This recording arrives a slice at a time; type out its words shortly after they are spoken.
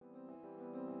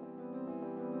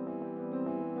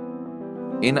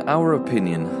In our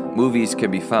opinion, movies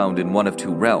can be found in one of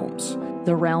two realms.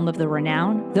 The realm of the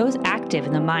renowned, those active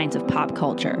in the minds of pop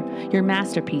culture. Your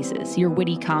masterpieces, your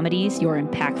witty comedies, your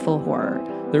impactful horror.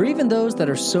 There are even those that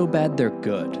are so bad they're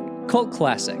good. Cult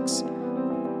classics.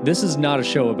 This is not a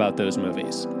show about those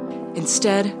movies.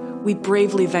 Instead, we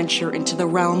bravely venture into the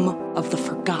realm of the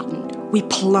forgotten. We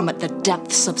plummet the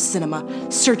depths of cinema,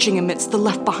 searching amidst the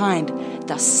left behind,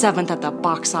 the seventh at the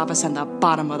box office and the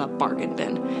bottom of the bargain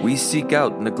bin. We seek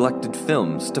out neglected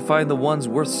films to find the ones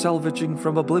worth salvaging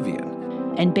from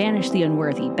oblivion. And banish the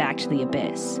unworthy back to the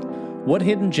abyss. What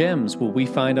hidden gems will we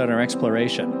find on our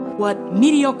exploration? What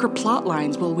mediocre plot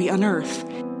lines will we unearth?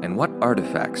 And what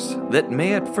artifacts that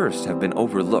may at first have been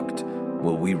overlooked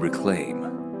will we reclaim?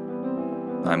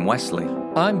 I'm Wesley.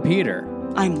 I'm Peter.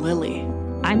 I'm Lily.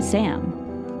 I'm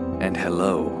Sam. And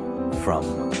hello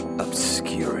from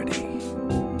obscurity.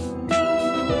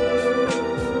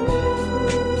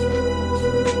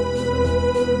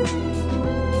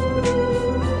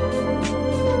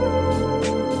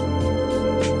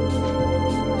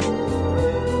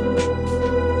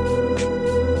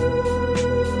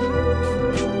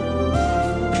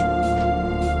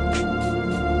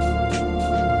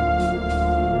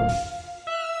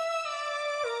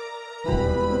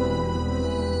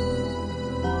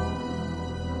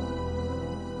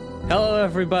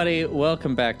 Everybody,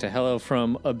 welcome back to Hello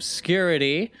from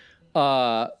Obscurity.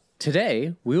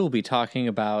 Today, we will be talking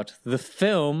about the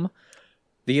film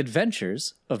The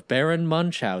Adventures of Baron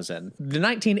Munchausen. The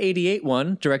 1988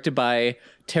 one, directed by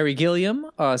Terry Gilliam,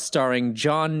 starring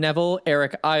John Neville,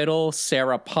 Eric Idle,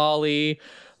 Sarah Polley.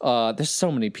 There's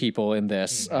so many people in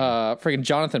this. Freaking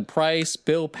Jonathan Pryce,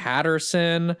 Bill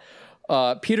Patterson,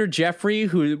 Peter Jeffrey,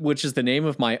 which is the name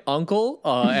of my uncle,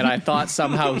 and I thought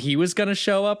somehow he was going to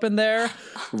show up in there.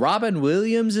 Robin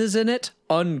Williams is in it,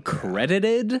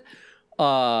 uncredited.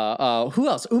 Who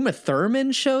else? Uma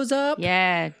Thurman shows up.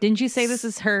 Yeah. Didn't you say this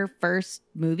is her first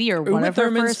movie or one Uma of her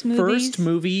Thurman's first movies? first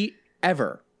movie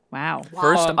ever. Wow.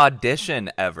 First audition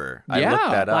ever. I yeah,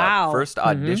 looked that up. wow. First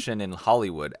audition in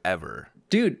Hollywood ever.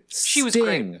 Dude, She was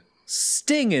great.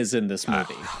 Sting is in this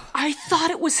movie. I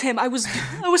thought it was him. I was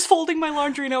folding my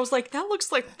laundry and I was like, that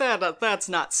looks like that. That's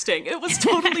not Sting. It was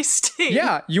totally Sting.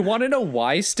 Yeah, you want to know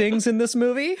why Sting's in this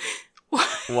movie?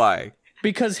 Why?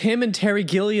 Because him and Terry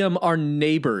Gilliam are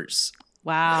neighbors.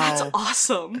 Wow. That's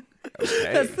awesome.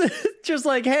 Okay. Just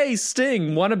like, hey,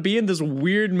 Sting, want to be in this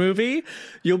weird movie?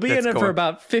 You'll be in it for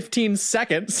about 15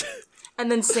 seconds.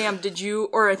 And then Sam, did you,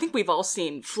 or I think we've all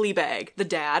seen Fleabag, the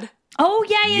dad. Oh,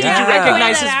 yeah. Did you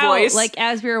recognize his voice? Like,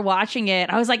 as we were watching it,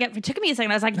 I was like, it took me a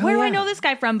second. I was like, where do I know this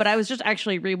guy from? But I was just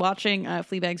actually rewatching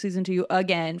Fleabag season 2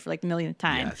 again for like the millionth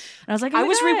time. Yes. And I was like, oh I my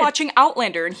was God. rewatching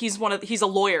Outlander, and he's a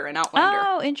lawyer in Outlander.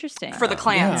 Oh, interesting. For the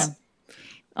clans. Yeah.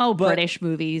 Oh, British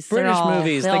movies. British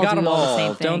they got do them the all,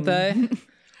 same don't thing. they?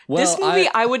 Well, This movie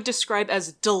I would describe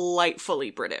as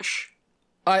delightfully British.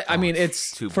 I mean,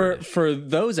 it's too for British. for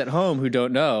those at home who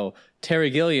don't know, Terry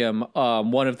Gilliam,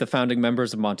 one of the founding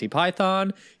members of Monty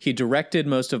Python. He directed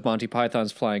most of Monty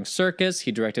Python's Flying Circus.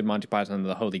 He directed Monty Python and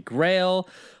the Holy Grail.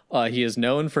 He is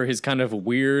known for his kind of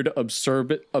weird,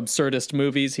 absurdist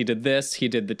movies. He did this. He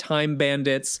did The Time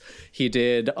Bandits. He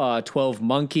did 12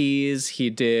 Monkeys. He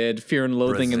did Fear and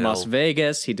Loathing in Las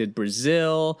Vegas. He did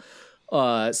Brazil.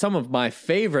 Some of my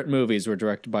favorite movies were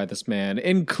directed by this man,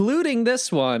 including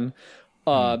this one.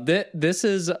 This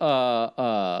is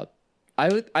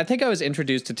I think I was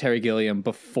introduced to Terry Gilliam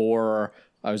before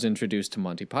I was introduced to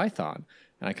Monty Python,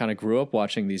 and I kind of grew up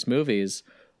watching these movies.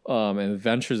 And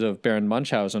Adventures of Baron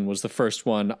Munchausen was the first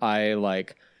one I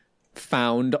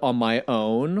found on my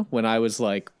own when I was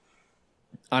I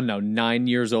don't know, 9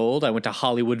 years old. I went to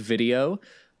Hollywood Video,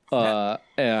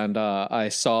 and I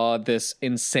saw this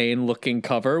insane looking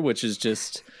cover, which is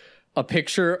just a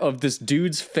picture of this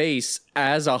dude's face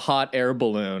as a hot air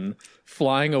balloon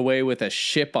flying away with a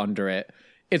ship under it.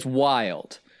 It's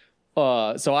wild.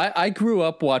 So I grew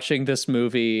up watching this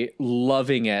movie,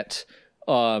 loving it.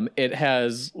 It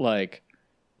has I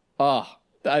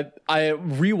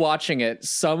rewatching it,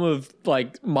 some of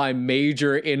my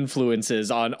major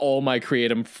influences on all my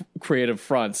creative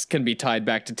fronts can be tied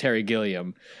back to Terry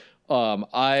Gilliam.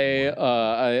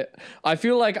 I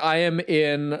feel like I am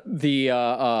in the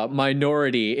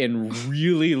minority in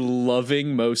really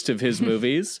loving most of his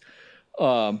movies,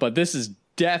 but this is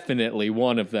definitely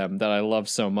one of them that I love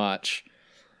so much.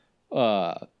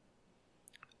 For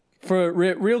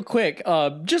real quick,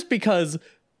 just because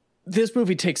this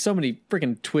movie takes so many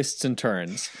freaking twists and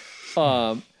turns.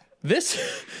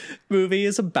 This movie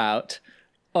is about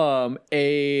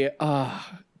a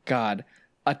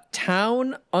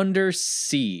town under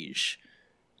siege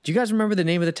Do you guys remember the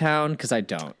name of the town? Because I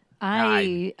don't.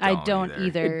 I don't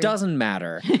either. It doesn't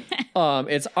matter.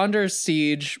 It's under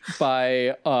siege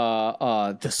by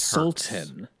the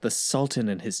Sultan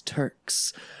and his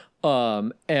Turks.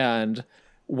 And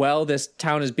while this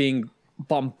town is being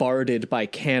bombarded by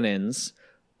cannons,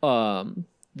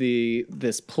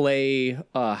 this play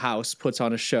house puts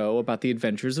on a show about the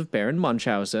Adventures of Baron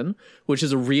Munchausen, which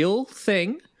is a real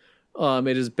thing.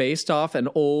 It is based off an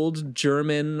old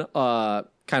German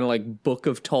kind of like Book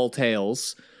of Tall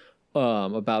Tales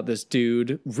about this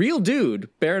real dude,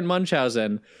 Baron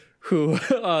Munchausen, who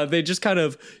they just kind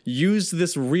of used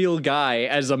this real guy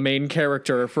as a main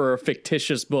character for a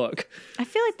fictitious book. I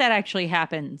feel like that actually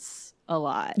happens a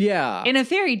lot. Yeah. In a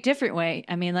very different way.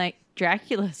 I mean, like,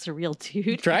 Dracula's a real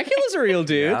dude. Dracula's a real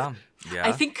dude. Yeah.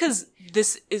 I think because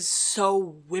this is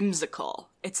so whimsical.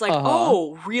 It's like,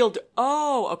 oh,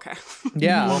 okay.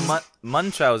 Yeah. Well,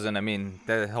 Munchausen, I mean,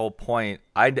 the whole point,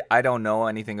 I don't know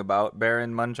anything about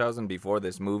Baron Munchausen before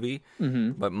this movie,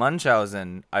 but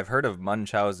Munchausen, I've heard of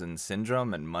Munchausen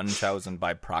syndrome and Munchausen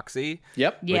by proxy,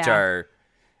 Yep. which are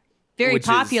very which is-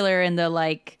 popular in the,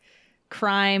 like,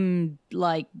 crime,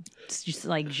 like, just,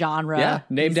 like, genre. Yeah.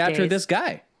 Named these after days. this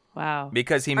guy. Wow.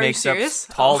 because he you makes up serious?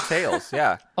 tall tales.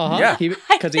 Yeah. Yeah. Yeah.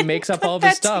 Because he makes up all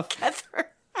this stuff. Together.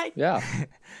 Yeah.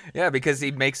 Yeah, because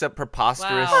he makes up preposterous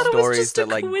Wow. I thought it was stories just a that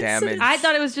like coincidence. damage. I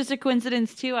thought it was just a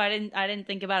coincidence too. I didn't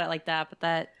think about it like that,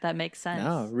 but that makes sense.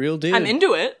 No, real dude. I'm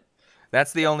into it.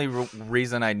 That's the only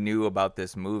reason I knew about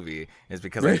this movie is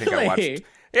because I think I Really? watched.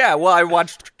 Yeah, well, I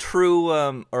watched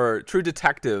True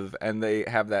Detective, and they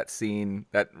have that scene,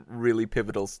 that really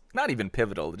pivotal, not even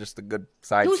pivotal, just a good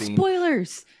side No scene.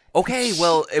 spoilers. Okay,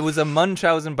 well, it was a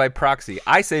Munchausen by proxy.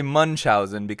 I say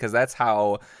Munchausen because that's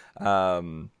how Not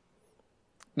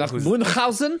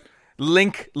Munchausen?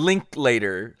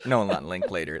 Linklater. No, not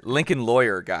Linklater. Lincoln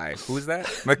Lawyer guy. Who's that?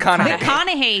 McConaughey.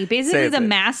 McConaughey, basically Says the it.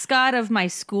 mascot of my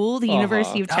school, the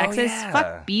University of Oh, Texas. yeah.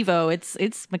 Fuck Bevo. It's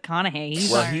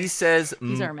McConaughey. Well, he says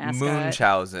he's our mascot.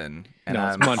 Munchausen, and No,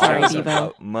 it's I'm Munchausen. all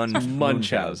about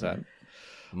Munchausen.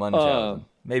 Munchausen.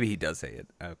 Maybe he does say it.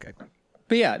 Okay.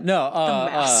 But yeah, no.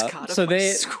 mascot of so my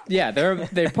they, school.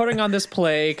 they're putting on this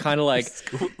play, kind of like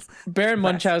Baron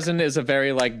Munchausen is a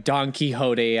very like Don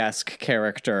Quixote-esque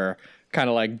character, kind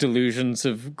of like delusions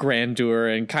of grandeur,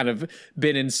 and kind of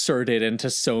been inserted into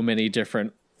so many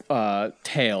different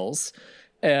tales.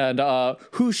 And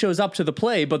who shows up to the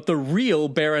play but the real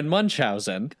Baron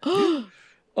Munchausen,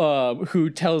 who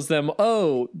tells them,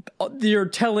 "Oh, you're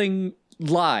telling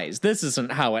lies. This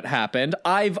isn't how it happened.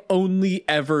 I've only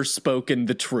ever spoken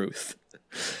the truth."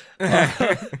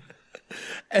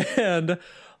 And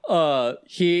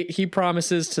he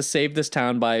promises to save this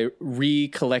town by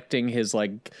recollecting his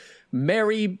like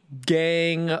merry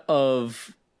gang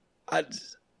of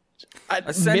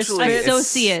Essentially, misfits.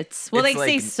 Associates. Well, they it's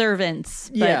say like- servants.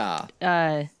 But, Yeah.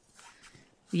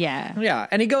 yeah.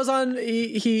 And he goes on.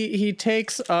 He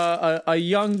takes a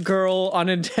young girl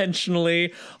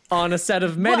unintentionally on a set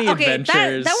of many Well, okay,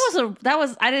 adventures. that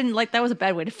was I didn't like that was a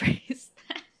bad way to phrase.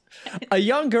 A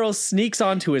young girl sneaks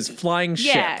onto his flying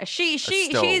ship. Yeah, she's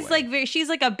stowaway. like she's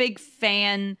like a big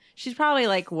fan. She's probably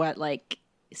like what, like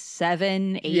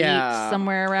 7, 8,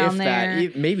 somewhere around if there.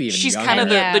 That, maybe even She's younger. kind of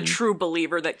Yeah. the true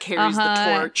believer that carries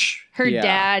the torch. Her Yeah.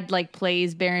 dad like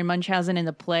plays Baron Munchausen in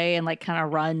the play and like kind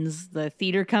of runs the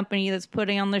theater company that's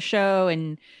putting on the show,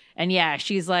 and yeah,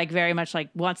 she's like very much like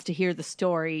wants to hear the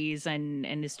stories and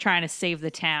is trying to save the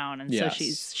town, and Yes. so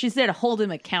she's there to hold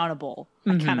him accountable.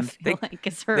 I kind of feel like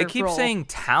it's her They keep role. saying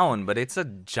town, but it's a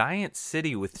giant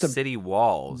city with city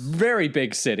walls. very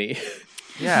big city.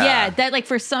 Yeah, that like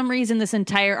for some reason this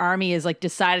entire army is like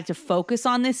decided to focus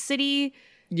on this city.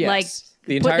 Yes. Like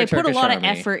The entire they put a Turkish lot army. of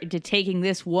effort into taking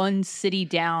this one city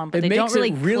down, but It they makes don't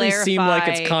it really seem like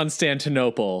it's clarify-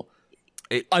 Constantinople,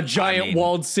 a giant I mean,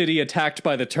 walled city attacked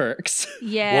by the Turks.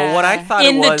 Yeah. Well, what I thought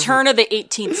In it the was. turn of the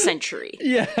 18th century.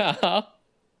 Yeah.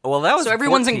 Well, that was So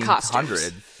everyone's in 1400.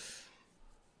 costumes.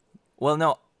 Well,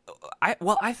 no.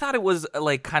 I thought it was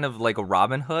like kind of like a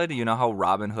Robin Hood. You know how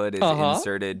Robin Hood is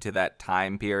inserted to that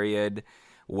time period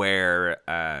where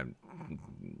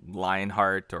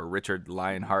Lionheart or Richard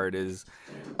Lionheart is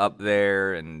up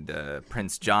there, and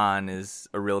Prince John is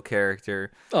a real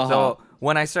character. So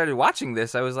when I started watching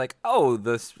this, I was like, "Oh,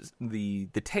 the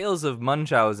tales of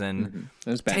Munchausen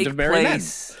Those band take of merry men.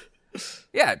 place."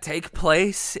 Yeah, take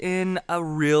place in a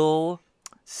real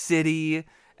city,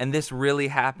 and this really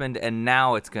happened, and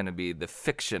now it's going to be the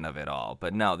fiction of it all.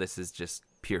 But no, this is just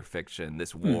pure fiction.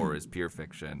 This war is pure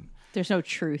fiction. There's no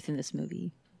truth in this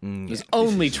movie. There's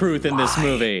only truth in this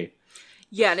movie.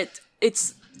 Yeah, and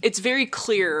it's very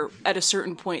clear at a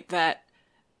certain point that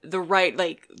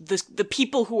the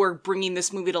people who are bringing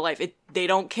this movie to life, they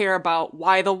don't care about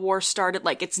why the war started.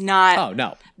 Like, it's not. Oh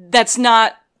no, that's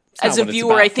not. It's as not a what it's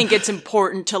viewer, about. I think it's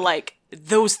important to like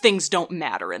those things don't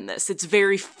matter in this. It's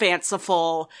very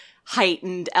fanciful,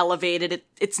 heightened, elevated.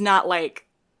 It's not like.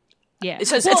 Yeah,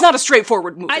 it's not a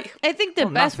straightforward movie. I think the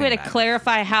best way to matters.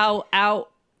 clarify how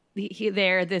out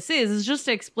this is just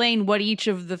to explain what each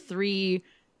of the three,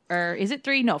 or is it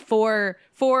three? No, four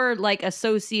like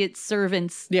associate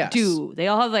servants Yes. do. They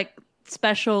all have like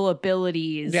special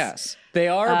abilities. Yes, they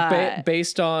are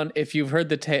based on, if you've heard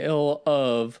the tale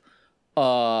of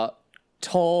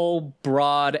tall,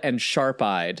 broad, and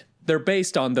sharp-eyed. They're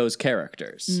based on those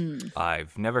characters.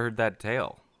 I've never heard that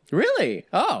tale. Really?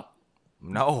 Oh.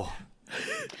 No.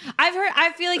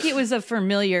 I feel like it was a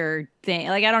familiar thing.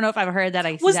 Like, I don't know if I've heard that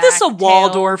exact Was this a tale,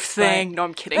 Waldorf but- thing? No,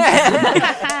 I'm kidding.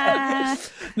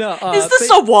 No, Is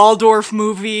this a Waldorf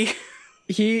movie?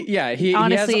 he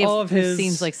Honestly, has all of his... it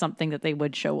seems like something that they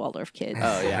would show Waldorf kids.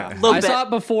 Oh yeah, Little I bit. saw it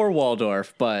before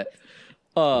Waldorf, but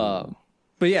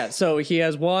yeah. So he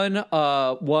has one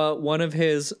of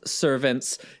his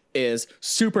servants is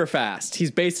super fast.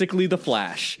 He's basically the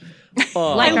Flash.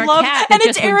 Like our love, cat that and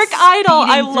it's just went Eric Idle. I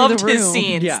speeding through loved the his room.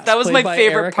 scenes. Yes, That was played my by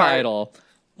favorite Eric part. Idle.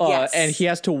 Yes. And he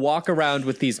has to walk around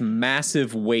with these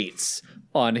massive weights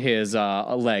on his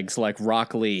legs, like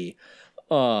Rock Lee.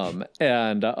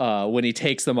 And when he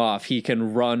takes them off, he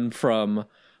can run from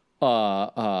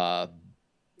Anywhere.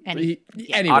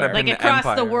 Ottoman Like across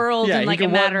Empire. the world Yeah, in like he a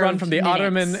can matter run of from the minutes.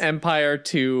 Ottoman Empire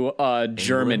to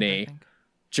Germany. I think?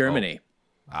 Germany.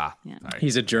 Sorry.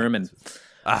 He's a German.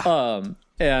 Germans.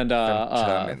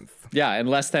 Yeah, in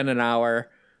less than an hour,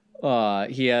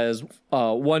 he has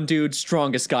one dude,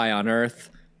 strongest guy on Earth,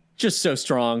 just so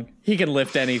strong he can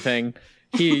lift anything.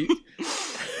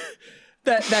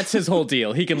 That's his whole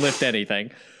deal. He can lift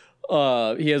anything.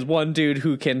 He has one dude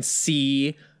who can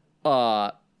see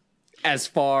as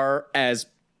far as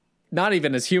not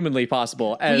even as humanly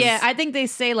possible. Yeah, I think they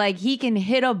say like he can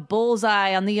hit a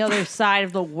bullseye on the other side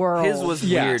of the world. His was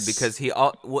Yes. weird because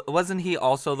wasn't he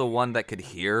also the one that could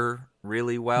hear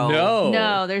really well?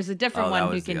 No, there's a different Oh, that one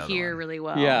who was the can other hear one. really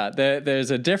well. Yeah,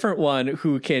 there's a different one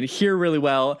who can hear really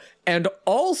well and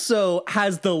also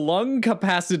has the lung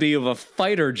capacity of a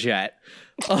fighter jet.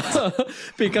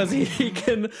 Because he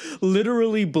can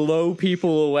literally blow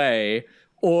people away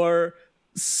or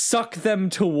suck them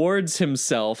towards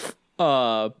himself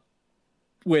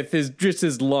with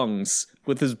his lungs,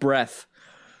 with his breath.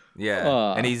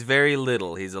 Yeah, and he's very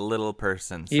little. He's a little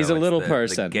person. So He's a little the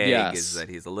person, gag yes. is that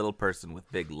he's a little person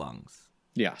with big lungs.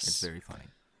 Yes. It's very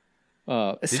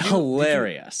funny. It's Did you-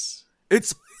 hilarious.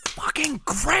 It's fucking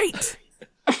great.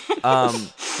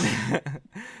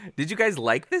 Did you guys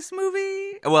like this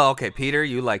movie? Well, okay, Peter,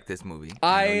 you like this movie.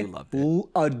 I know I you loved it.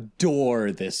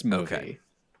 adore this movie. Okay.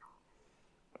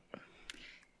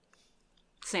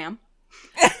 Sam?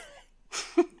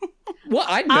 Well,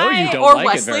 I know you or don't like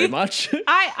Wesley. it very much.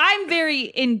 I'm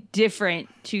very indifferent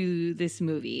to this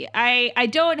movie. I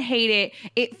don't hate it.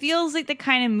 It feels like the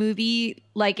kind of movie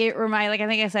like I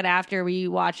think I said after we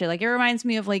watch it, like it reminds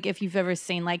me of like if you've ever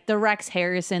seen like the Rex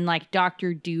Harrison like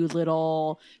Dr.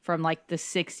 Dolittle from like the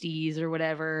 60s or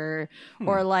whatever,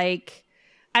 or like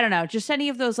I don't know, just any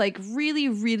of those like really,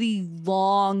 really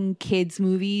long kids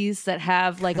movies that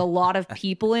have like a lot of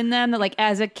people in them that like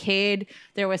as a kid,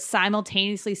 there was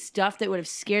simultaneously stuff that would have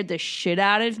scared the shit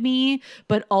out of me,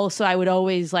 but also I would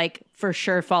always like for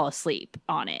sure fall asleep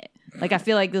on it. Like I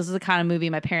feel like this is the kind of movie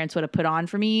my parents would have put on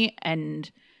for me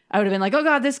and I would have been like, oh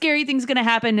God, this scary thing's going to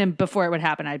happen. And before it would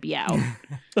happen, I'd be out.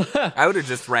 I would have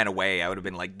just ran away. I would have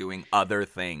been like doing other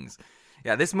things.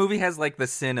 Yeah, this movie has like the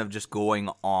sin of just going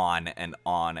on and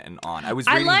on and on. I was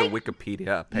reading the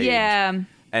Wikipedia page. Yeah.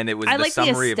 And it was I the like the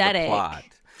summary of the aesthetic. plot.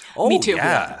 Oh, Me too.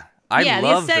 Yeah. The I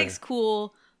love aesthetic's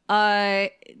cool.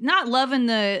 Not loving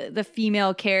the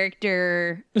female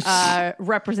character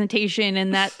representation,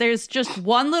 and that there's just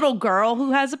one little girl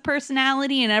who has a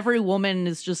personality, and every woman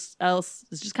is just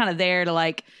kind of there to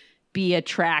like be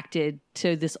attracted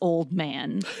to this old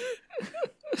man.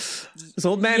 This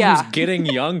old man Yeah. who's getting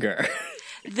younger.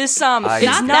 This it's not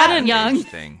not that an young.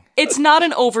 thing. it's not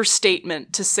an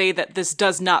overstatement to say that this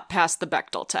does not pass the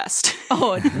Bechdel test.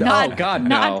 Oh, not, Oh, God, no.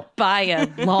 not by a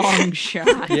long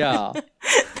shot. Yeah.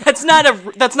 That's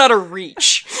not a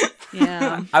reach.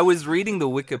 Yeah. I was reading the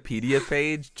Wikipedia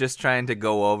page just trying to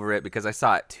go over it because I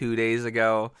saw it 2 days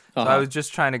ago. So I was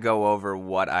just trying to go over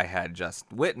what I had just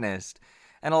witnessed.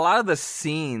 And a lot of the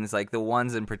scenes, like the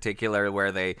ones in particular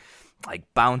where they like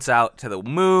bounce out to the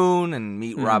moon and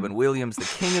meet Robin Williams, the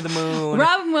king of the moon.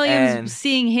 Robin Williams,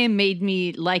 seeing him made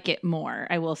me like it more,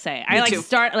 I will say. I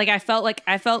felt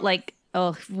like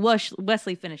oh,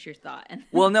 Wesley, finish your thought.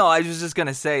 Well, no, I was just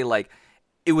gonna say, like,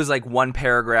 it was like one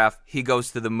paragraph. He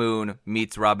goes to the moon,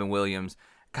 meets Robin Williams,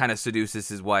 kind of seduces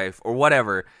his wife or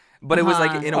whatever. But it was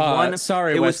like in a one.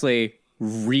 Sorry, Wesley.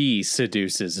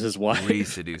 Re-seduces his wife.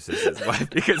 Re-seduces his wife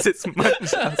because it's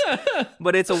much.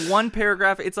 But it's a one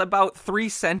paragraph. It's about 3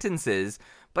 sentences.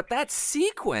 But that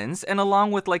sequence, and along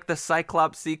with like the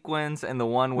Cyclops sequence and the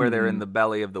one where they're in the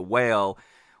belly of the whale,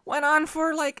 went on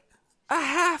for like a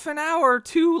half an hour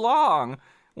too long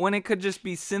when it could just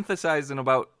be synthesized in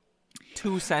about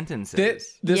 2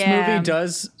 sentences. This movie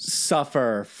does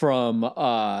suffer from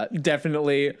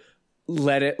definitely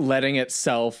letting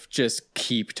itself just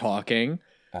keep talking.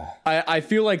 I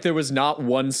feel like there was not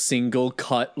one single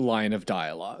cut line of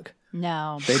dialogue.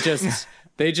 No.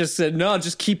 They just said, no,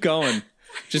 just keep going.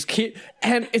 Just keep,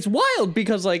 and it's wild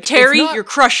because like Terry, you're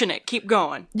crushing it. Keep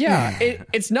going. Yeah,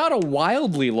 it's not a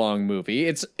wildly long movie.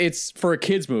 It's for a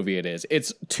kids movie.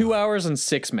 It's 2 hours and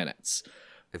 6 minutes.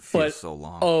 It feels so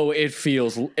long. Oh, it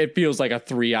feels like a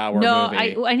 3-hour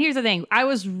movie. And here's the thing. I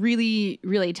was really,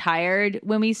 really tired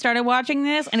when we started watching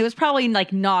this, and it was probably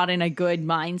like not in a good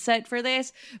mindset for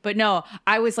this. But no,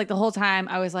 I was like the whole time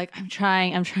I was like, I'm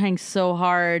trying so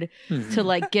hard to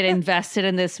like get invested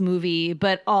in this movie,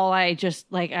 but I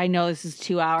know this is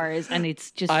 2 hours, and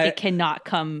it's just it cannot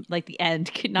come, like the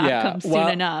end cannot come soon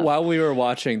enough. While we were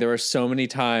watching, there were so many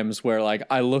times where like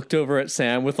I looked over at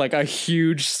Sam with like a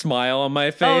huge smile on my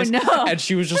face. Oh, no. And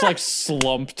she was just like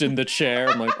slumped in the chair.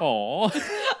 I'm like, oh.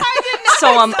 So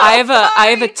I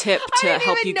have a tip to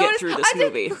help you get through this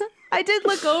movie. I did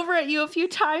look over at you a few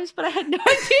times, but I had no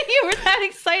idea you were that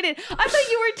excited. I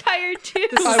thought you were tired too.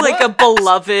 This is like a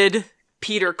beloved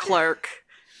Peter Clark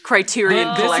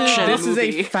Criterion Collection this movie.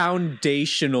 This is a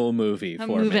foundational movie for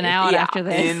me. I'm moving out after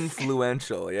this.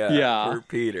 Influential, for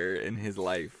Peter in his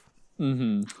life.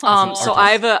 Mm-hmm. So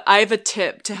I have a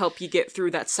tip to help you get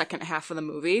through that second half of the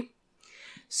movie.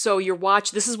 So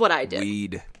this is what I did.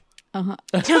 Weed. I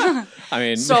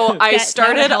mean, so I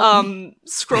started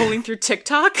scrolling through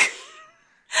TikTok,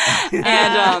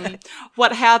 and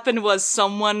what happened was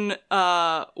someone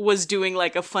was doing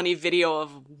like a funny video of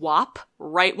WAP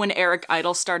right when Eric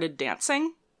Idle started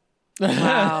dancing.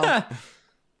 Wow.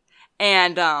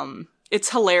 And it's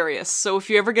hilarious. So if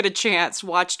you ever get a chance,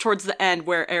 watch towards the end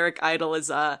where Eric Idle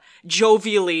is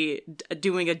jovially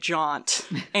doing a jaunt,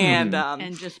 and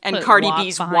Cardi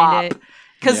B's WAP.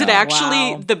 Because it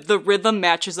actually, the rhythm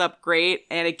matches up great,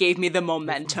 and it gave me the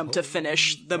momentum to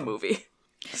finish the movie.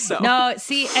 So no,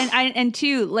 see, and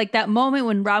too, like that moment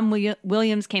when Robin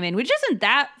Williams came in, which isn't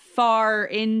that far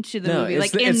into the movie.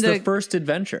 Like it's the first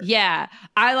adventure. Yeah,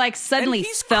 I like suddenly and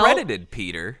he's felt credited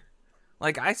Peter.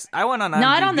 Like I went on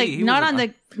IMDb. Not on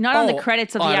the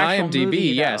credits of the actual IMDb, movie.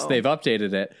 Yes, they've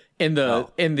updated it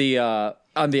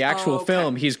on the actual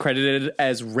film. He's credited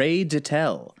as Ray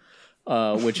Dittel,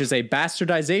 which is a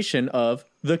bastardization of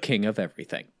the King of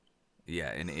Everything.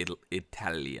 Yeah, in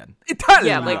Italian.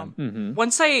 Yeah, like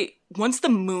once the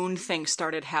moon thing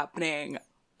started happening,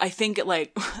 I think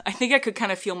I could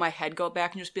kind of feel my head go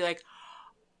back and just be like,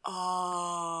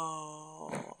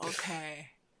 oh, okay.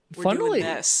 We're doing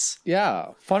this. Yeah.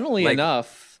 Funnily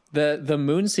enough, the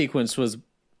moon sequence was,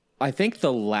 I think,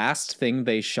 the last thing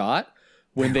they shot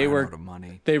when they ran out of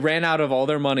money. They ran out of all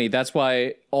their money. That's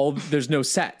why there's no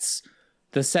sets.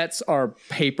 The sets are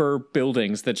paper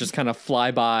buildings that just kind of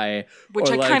fly by. Which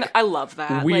I love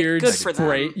that. Weird good for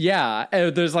spray. them. Yeah.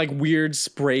 There's like weird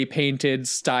spray painted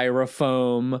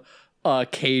styrofoam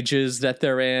cages that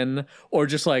they're in, or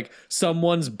just like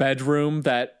someone's bedroom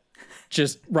that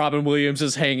just Robin Williams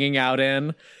is hanging out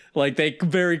in. Like they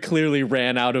very clearly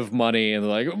ran out of money and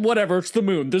they're like, whatever, it's the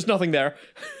moon. There's nothing there.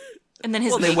 And then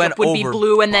his makeup would be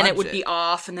blue and then it would be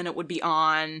off and then it would be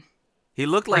on. He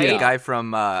looked like a guy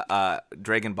from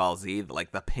Dragon Ball Z,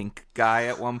 like the pink guy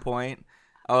at one point.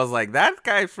 I was like, that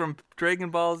guy from Dragon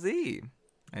Ball Z.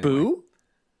 Anyway, Boo?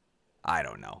 I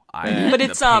don't know. But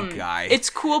it's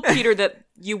cool, Peter, that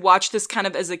you watch this kind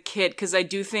of as a kid, because I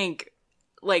do think,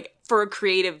 like, for a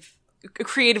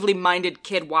creatively minded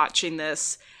kid watching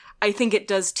this, I think it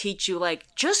does teach you, like,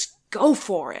 just go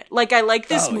for it. Like, I like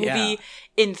this movie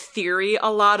in theory a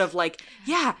lot of, like,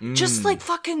 just, like,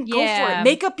 fucking go for it.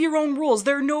 Make up your own rules.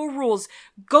 There are no rules.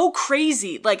 Go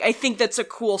crazy. Like, I think that's a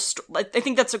cool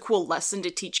lesson to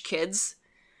teach kids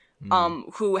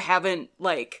who haven't,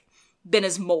 like, been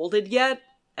as molded yet.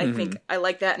 I think I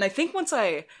like that. And I think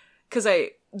because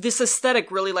this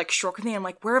aesthetic really like struck with me. I'm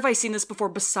like, where have I seen this before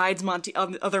besides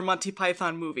other Monty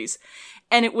Python movies?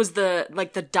 And it was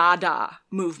the Dada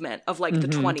movement of like the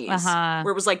 20s,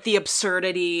 where it was like the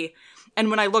absurdity. And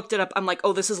when I looked it up, I'm like,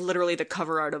 oh, this is literally the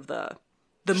cover art of the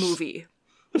movie.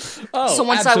 Oh, so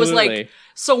once absolutely.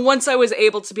 once I was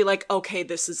able to be like, okay,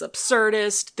 this is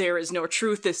absurdist, there is no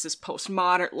truth, this is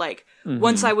postmodern, like,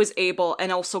 once I was able,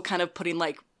 and also kind of putting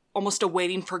like almost a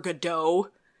Waiting for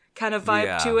Godot kind of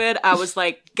vibe to it, I was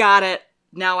like, got it,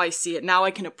 now I see it, now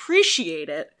I can appreciate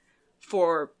it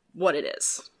for what it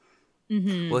is.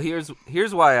 Well,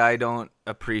 here's why I don't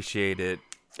appreciate it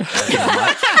as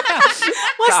much.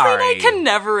 Wesley and I can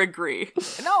never agree.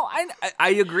 No, I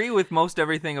agree with most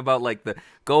everything about like the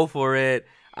go for it.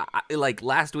 Like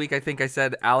last week, I think I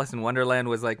said Alice in Wonderland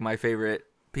was like my favorite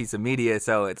piece of media.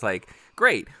 So it's like,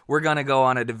 great, we're gonna go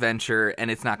on an adventure,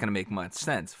 and it's not gonna make much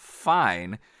sense.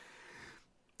 Fine.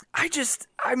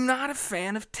 I'm not a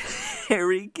fan of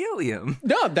Terry Gilliam.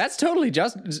 No, that's totally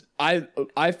just.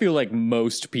 I feel like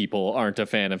most people aren't a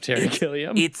fan of Terry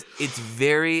Gilliam. It's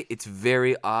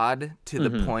very odd to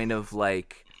the point of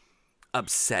like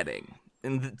upsetting,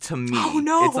 and to me,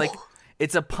 it's like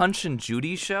it's a Punch and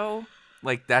Judy show.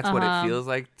 Like that's what it feels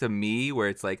like to me, where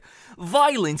it's like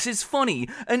violence is funny,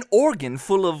 an organ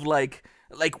full of like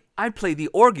I play the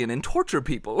organ and torture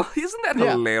people. Isn't that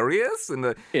hilarious?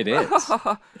 And it is.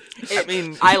 I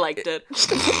mean, I liked it.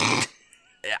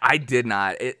 I did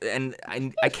not. And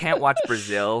I can't watch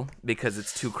Brazil because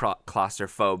it's too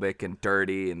claustrophobic and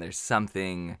dirty, and there's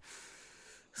something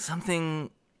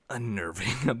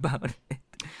unnerving about it.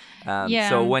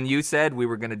 So when you said we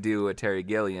were going to do a Terry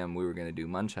Gilliam, we were going to do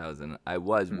Munchausen, I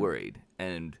was worried.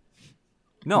 And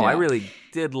I really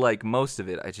did like most of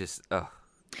it. I just,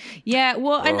 Yeah,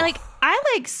 well, and like I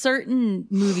like certain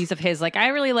movies of his. Like I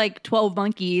really like 12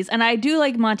 Monkeys, and I do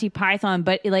like Monty Python,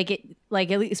 but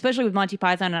especially with Monty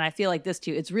Python, and I feel like this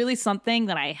too. It's really something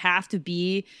that I have to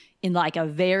be in like a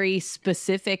very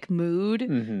specific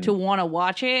mood to want to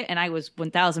watch it, and I was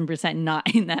 1000%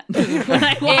 not in that mood when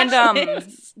I watched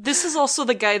this. This is also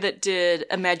the guy that did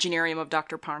Imaginarium of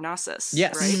Dr. Parnassus.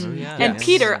 Yes. Right? Oh, yeah. And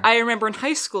Peter, I remember in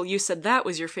high school you said that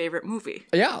was your favorite movie.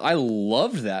 Yeah, I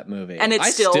loved that movie. And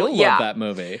I still love that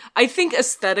movie. I think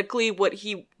aesthetically what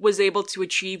he was able to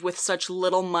achieve with such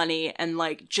little money and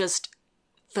like just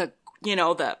the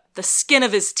skin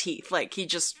of his teeth, like he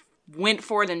just went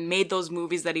for it and made those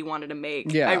movies that he wanted to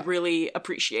make. Yeah. I really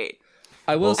appreciate.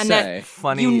 I will say,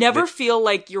 funny, you never feel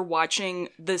like you're watching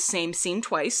the same scene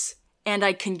twice. And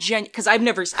I can because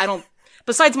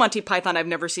besides Monty Python, I've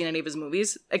never seen any of his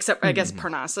movies, except I guess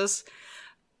Parnassus.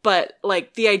 But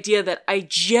like the idea that I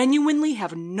genuinely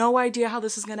have no idea how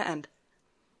this is going to end.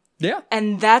 Yeah.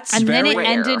 And that's and very then it rare.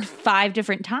 ended 5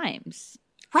 different times.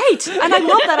 Right. And I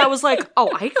love that. I was like,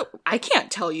 I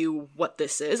can't tell you what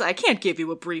this is. I can't give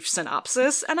you a brief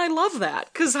synopsis. And I love that.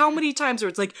 Because how many times where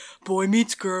it's like, boy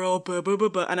meets girl, blah, blah, blah,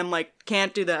 blah. And I'm like,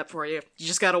 can't do that for you. You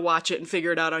just got to watch it and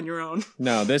figure it out on your own.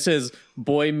 No, this is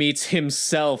boy meets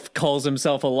himself, calls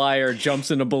himself a liar, jumps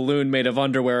in a balloon made of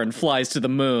underwear and flies to the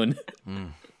moon.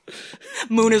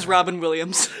 Moon is Robin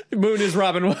Williams. Moon is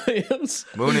Robin Williams.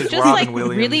 Moon is Just Robin like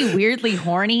Williams. really weirdly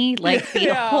horny, like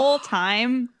the whole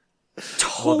time.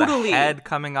 Well, Totally. the head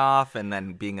coming off, and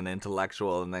then being an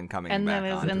intellectual, and then coming And back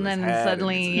then, onto and his then head,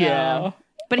 suddenly, and yeah.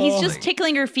 But he's just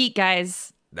tickling her feet,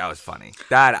 guys. that was funny.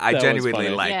 I was genuinely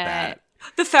funny. liked Yeah. that.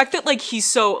 The fact that like he's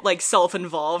so like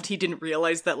self-involved, he didn't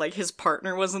realize that like his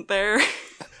partner wasn't there.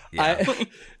 Yeah.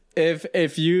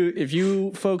 If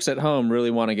you folks at home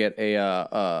really want to get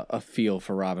a feel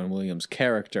for Robin Williams'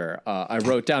 character, I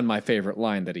wrote down my favorite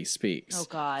line that he speaks. Oh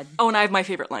God. Oh, and I have my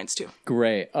favorite lines too.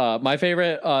 Great. My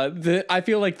favorite. I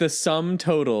feel like the sum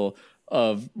total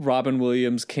of Robin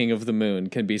Williams' King of the Moon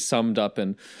can be summed up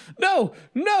in, no,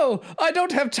 I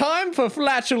don't have time for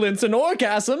flatulence and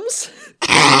orgasms.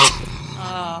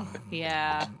 Oh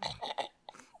yeah.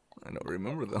 I don't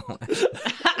remember the one.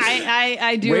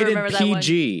 I do Rated remember that one.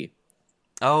 PG.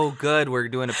 Oh, good. We're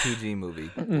doing a PG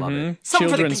movie. Love it. Something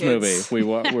for the Children's movie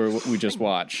kids. we just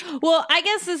watched. Well, I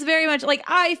guess it's very much like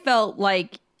I felt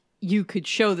like you could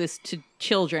show this to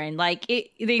children. Like they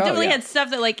definitely had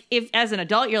stuff that like if as an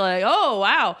adult you're like, oh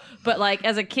wow, but like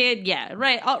as a kid, yeah,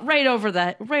 right over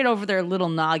their little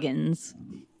noggins.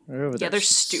 Yeah, they're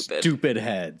stupid. Stupid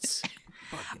heads.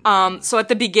 So at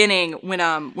the beginning,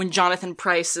 when Jonathan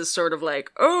Pryce is sort of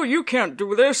like, "Oh, you can't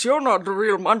do this. You're not the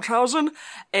real Munchausen,"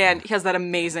 and he has that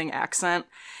amazing accent,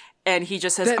 and he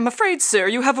just says, "I'm afraid, sir,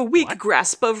 you have a weak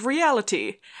grasp of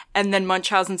reality." And then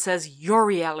Munchausen says, "Your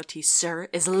reality, sir,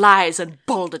 is lies and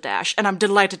balderdash, and I'm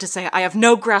delighted to say I have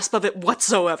no grasp of it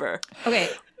whatsoever." Okay.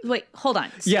 Wait, hold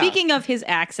on. Yeah. Speaking of his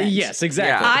accent. Yes,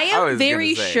 exactly. I I am was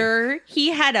very gonna say. sure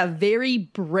he had a very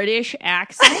British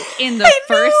accent in the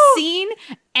first scene,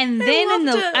 and then in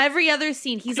every other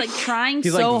scene, he's like trying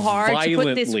He's, so like, hard to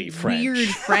put this violently French. weird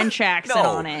French accent No.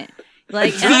 on it.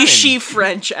 Like, Vichy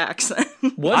French accent.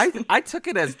 I took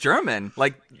it as German.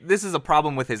 Like, this is a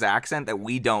problem with his accent that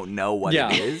we don't know what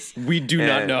Yeah, it is. we do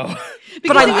not know.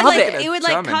 because I it would, love like, it. It would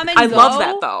like German. come and I go. love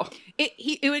that though.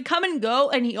 It would come and go,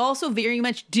 and he also very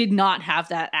much did not have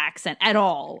that accent at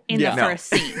all in Yeah. the No. first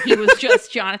scene. He was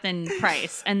just Jonathan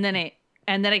Pryce, and then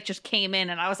it just came in,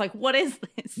 and I was like, "What is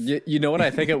this?" You know what I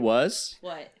think it was?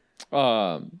 What?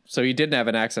 So he didn't have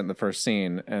an accent in the first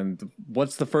scene, and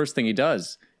what's the first thing he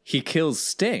does? He kills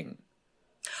Sting.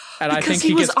 And Because I think he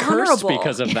he was gets cursed honorable.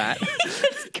 because of that.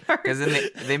 Because then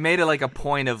they made it like a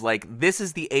point of like, this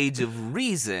is the age of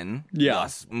reason. Yeah.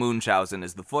 Thus, Munchausen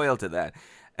is the foil to that.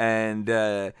 And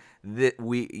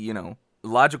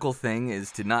logical thing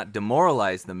is to not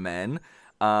demoralize the men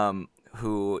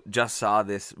who just saw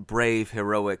this brave,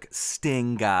 heroic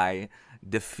Sting guy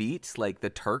defeat like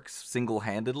the Turks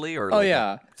single-handedly, or like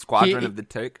yeah. a squadron He- of the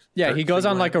Turks. Yeah, he goes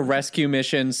on like a single-handedly. rescue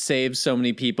mission, saves so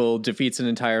many people, defeats an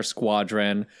entire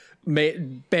squadron,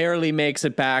 barely makes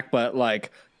it back, but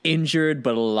like injured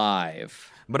but alive.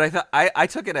 But I thought I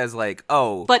took it as like,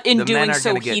 oh, But in the men doing are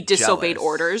so, gonna get he disobeyed jealous.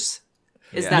 orders.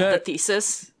 Is Yeah. that No. the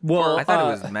thesis? Well, I thought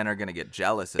it was men are gonna get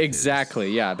jealous of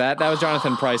exactly. Yeah, that was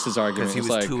Jonathan Pryce's argument. because he It's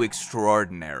was like, too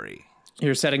extraordinary.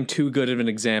 you're setting too good of an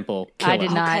example. Kill I him.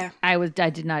 did not. Okay. I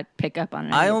did not pick up on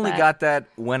it. I only got that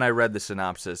when I read the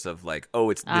synopsis of like,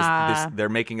 oh, it's this. They're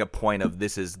making a point of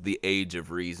this is the age of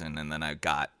reason, and then I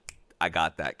got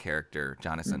that character,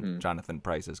 Jonathan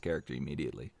Pryce's character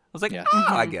immediately. I was like, Yeah. oh,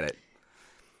 I get it.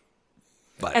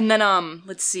 But And then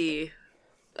let's see.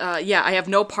 I have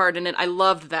no part in it. I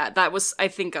loved that. That was, I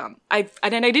think, I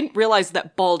didn't realize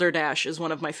that balderdash is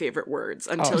one of my favorite words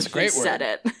until it's a he great said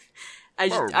word. it. I It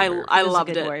was a loved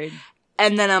good it. word.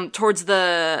 And then towards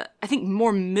the, I think,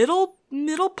 more middle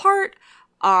part,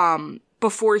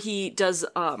 before he does,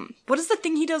 what is the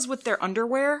thing he does with their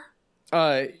underwear?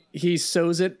 He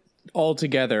sews it all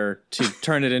together to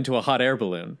turn it into a hot air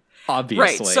balloon. Obviously,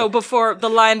 Right. So before the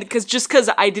line, because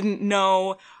I didn't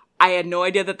know, I had no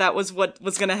idea that was what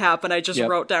was going to happen. I just Yep.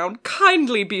 wrote down,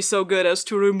 kindly be so good as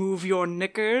to remove your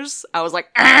knickers. I was like,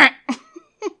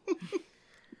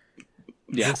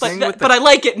 yeah. but I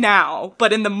like it now.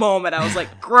 But in the moment, I was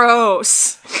like,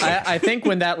 gross. I think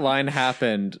when that line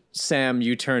happened, Sam,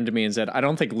 you turned to me and said, "I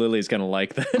don't think Lily's gonna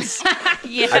like this."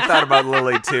 Yeah. I thought about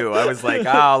Lily too. I was like,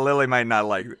 oh, Lily might not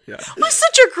like it. Yeah. I'm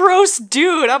such a gross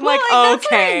dude. I'm like, that's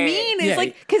okay. what I mean. It's Yeah.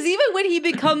 like, because even when he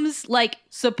becomes like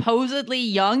supposedly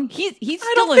young, he's I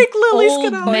still don't an think Lily's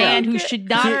old gonna man like who it. should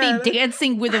not be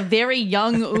dancing with a very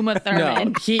young Uma No,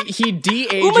 Thurman. he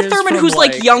de-ages Uma Thurman, from, who's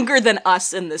like younger than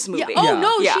us in this movie. Yeah. Oh Yeah.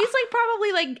 no, Yeah. she's like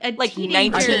probably like a Like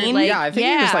teenager. 19? Like, Yeah, I think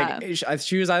yeah. he was like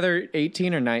she was either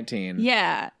 18 or 19.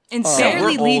 Yeah, and Yeah,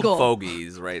 barely we're legal. old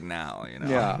fogies right now, you know.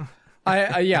 Yeah.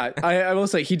 I will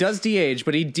say he does de-age,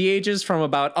 but he de-ages from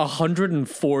about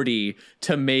 140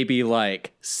 to maybe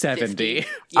like 70.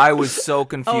 I was so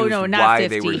confused Oh no, not why 50.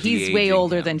 they were He's way de-aging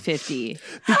older him. than 50.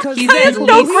 Because He's I at have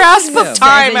no least grasp of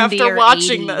time 70 after or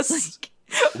watching 80. this.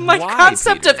 My Why,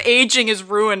 concept Peter? of aging is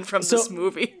ruined from this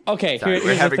movie. okay, Sorry, here's we're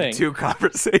the having thing. two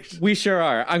conversations. We sure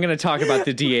are. I'm going to talk about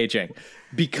the de-aging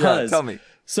because tell me.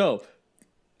 So,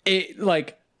 it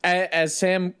like as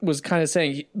Sam was kind of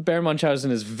saying, Baron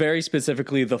Munchausen is very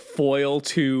specifically the foil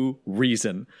to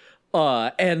reason.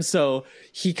 And so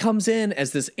he comes in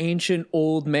as this ancient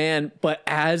old man, but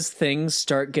as things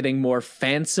start getting more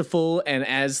fanciful and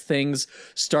as things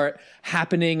start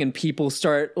happening and people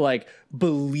start like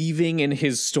believing in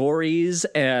his stories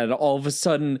and all of a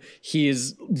sudden he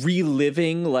is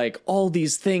reliving like all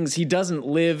these things. He doesn't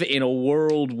live in a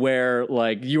world where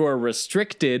like you are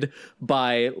restricted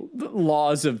by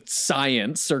laws of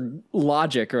science or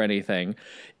logic or anything.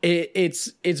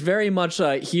 It's very much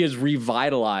he is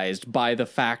revitalized by the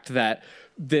fact that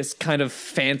this kind of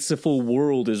fanciful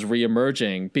world is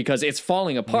reemerging because it's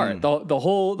falling apart. The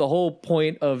whole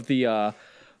point of the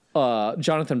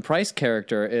Jonathan Pryce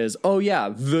character is, oh yeah,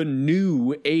 the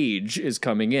new age is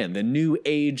coming in, the new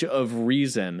age of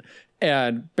reason,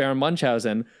 and Baron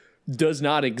Munchausen does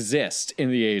not exist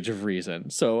in the age of reason.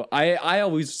 So I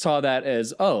always saw that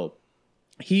as, oh,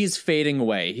 he's fading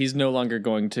away. He's no longer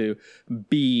going to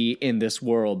be in this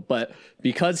world. But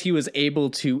because he was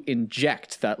able to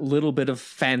inject that little bit of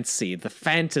fancy, the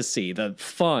fantasy, the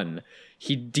fun,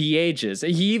 he de-ages.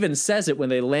 He even says it when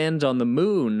they land on the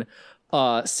moon.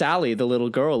 Sally, the little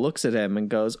girl, looks at him and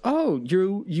goes, "Oh,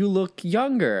 you look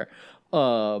younger."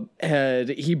 And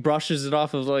he brushes it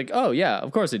off of like, oh yeah,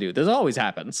 of course I do. This always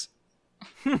happens.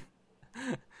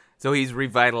 So he's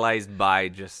revitalized by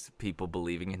just people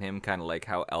believing in him, kind of like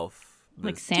how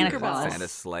like Santa Claus,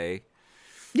 Santa's sleigh.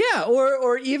 Yeah,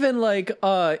 or even like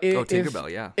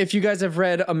Tinkerbell, yeah. If you guys have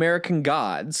read American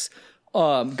Gods,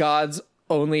 gods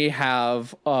only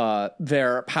have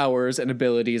their powers and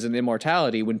abilities and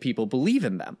immortality when people believe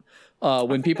in them.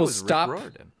 When people stop.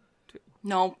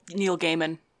 No, Neil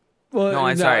Gaiman. Well, no,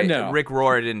 I'm sorry. No. Rick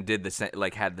Riordan did the same,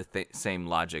 like had the same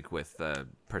logic with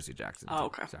Percy Jackson. Oh,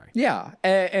 okay. Sorry. Yeah,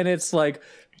 and it's like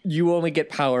you only get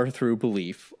power through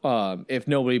belief. If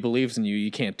nobody believes in you,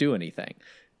 you can't do anything.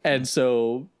 And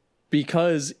so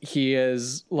because he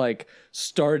is like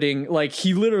starting, like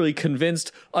he literally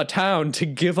convinced a town to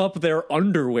give up their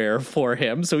underwear for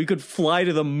him so he could fly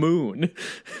to the moon.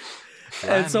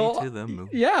 And so, to the moon.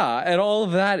 Yeah, and all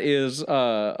of that is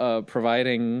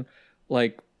providing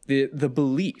like the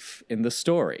belief in the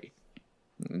story.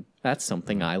 That's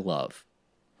something I love.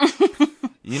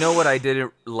 You know what I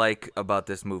didn't like about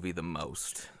this movie the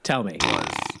most? Tell me.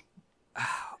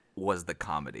 Was the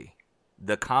comedy.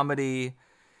 The comedy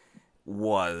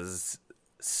was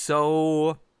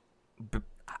so...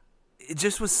 It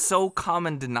just was so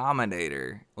common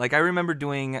denominator. Like, I remember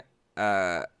doing,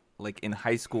 like, in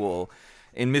high school,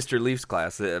 in Mr. Leaf's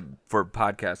class, for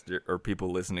podcast or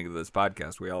people listening to this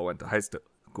podcast, we all went to high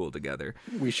school together.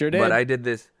 We sure did. But I did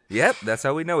this... Yep, that's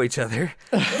how we know each other.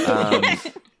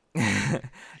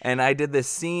 And I did this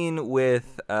scene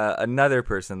with another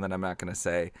person that I'm not going to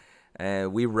say.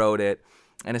 We wrote it.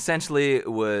 And essentially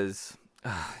it was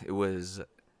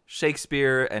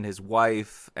Shakespeare and his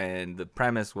wife. And the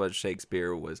premise was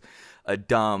Shakespeare was a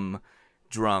dumb,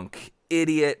 drunk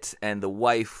idiot. And the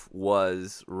wife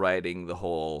was writing the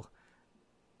whole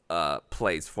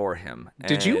plays for him.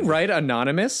 Did you write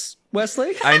Anonymous,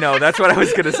 Wesley? I know, that's what I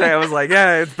was gonna say. I was like,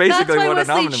 yeah, it's basically what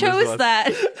Wesley Anonymous chose was.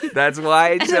 that. That's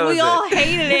why I chose And we all it.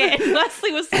 hated it. And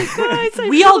Wesley was like, guys,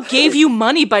 We all gave you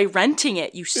money by renting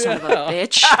it, you son of a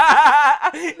bitch.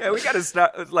 Yeah, we gotta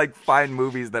start like find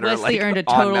movies that Wesley are like earned a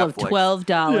on total of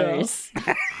Netflix.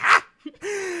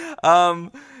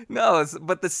 $12. No,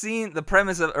 but the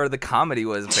premise of, or the comedy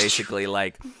was basically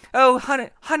like, oh,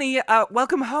 honey,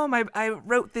 welcome home. I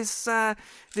wrote this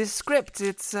script.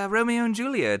 It's Romeo and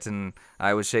Juliet, and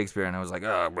I was Shakespeare, and I was like,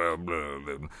 oh, blah, blah,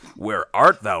 blah. Where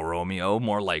art thou, Romeo?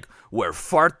 More like, where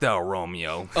fart thou,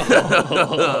 Romeo?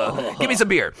 Give me some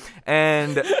beer.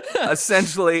 And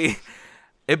essentially,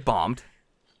 it bombed.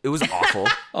 It was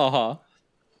awful.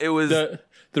 It was.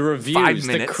 The reviews,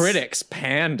 the critics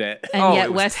panned it. And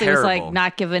yet Wesley was terrible. like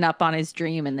not giving up on his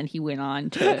dream, and then he went on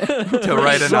to write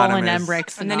Roland Anonymous.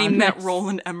 Emmerich's And then he met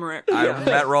Roland Emmerich. I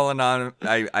met Roland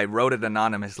I wrote it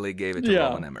anonymously, gave it to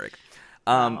Roland Emmerich.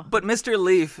 But Mr.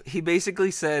 Leaf, he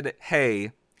basically said,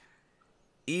 hey,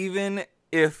 even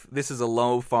if this is a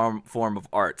low form of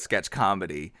art, sketch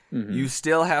comedy, you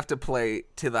still have to play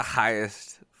to the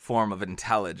highest form of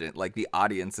intelligence, like the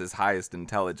audience's highest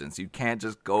intelligence. You can't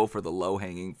just go for the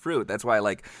low-hanging fruit. That's why,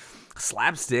 like,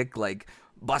 slapstick, like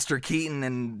Buster Keaton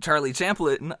and Charlie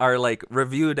Chaplin are, like,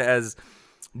 reviewed as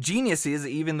geniuses,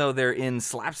 even though they're in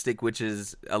slapstick, which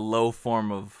is a low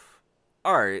form of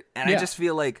art. And I just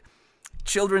feel like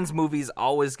children's movies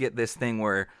always get this thing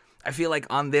where I feel like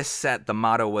on this set, the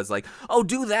motto was like, oh,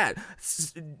 do that.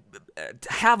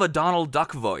 Have a Donald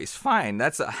Duck voice. Fine.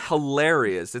 That's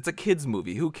hilarious. It's a kid's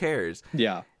movie. Who cares?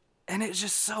 Yeah. And it's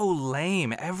just so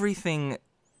lame. Everything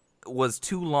was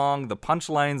too long. The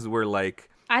punchlines were like...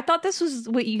 I thought this was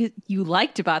what you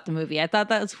liked about the movie. I thought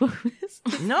that was what it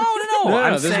was. No.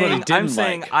 No, this is what he didn't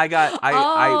saying like.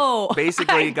 I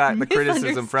basically I got the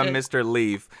criticism from misunderstood. Mr.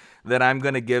 Leaf that I'm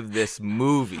going to give this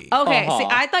movie. Okay, see,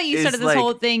 I thought you It's started this like-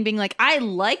 whole thing being like, I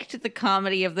liked the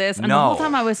comedy of this. And the No. whole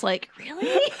time I was like,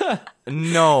 really?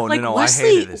 No, Like, I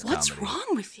Wesley, hated this what's comedy.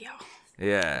 wrong with you?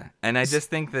 Yeah, and I just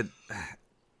think that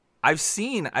I've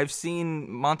seen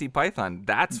Monty Python.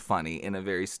 That's funny in a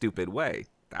very stupid way.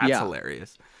 That's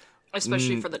hilarious.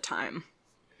 Especially for the time.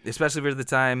 Especially for the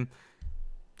time.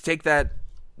 Take that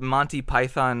Monty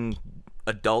Python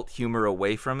adult humor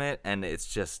away from it, and it's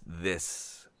just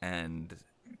this, and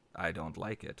I don't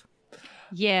like it.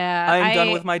 Yeah. I'm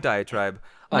done with my diatribe.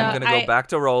 I'm going to go back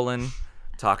to Roland,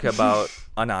 talk about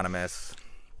Anonymous.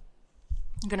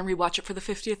 I'm going to rewatch it for the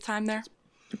 50th time there.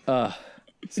 Sorry,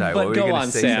 But what were you go going on,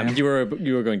 to say, Sam. You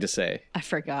were going to say. I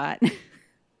forgot. Then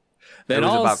It was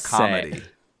I'll about say- comedy.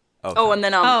 Okay. Oh, and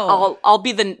then I'll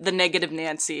be the negative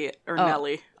Nancy or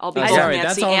Nelly. I'll be both Sorry,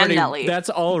 Nancy and Nelly.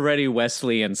 that's already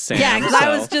Wesley and Sam. Yeah, because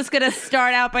I was just going to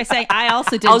start out by saying I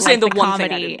also didn't I was saying like the the one thing I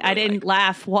comedy. didn't I really didn't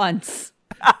laugh once.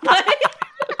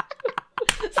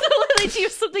 Wesley, do you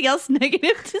have something else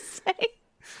negative to say?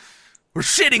 We're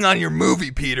shitting on your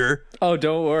movie, Peter. Oh,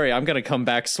 don't worry. I'm going to come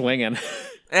back swinging.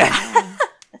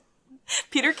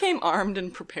 Peter came armed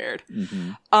and prepared.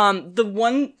 The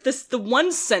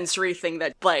one sensory thing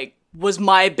that like was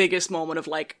my biggest moment of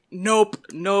like, nope,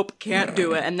 can't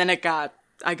do it. And then I got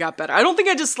better. I don't think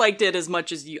I disliked it as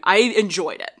much as you. I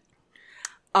enjoyed it.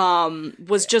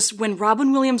 Was just when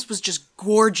Robin Williams was just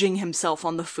gorging himself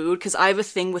on the food, because I have a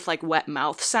thing with like wet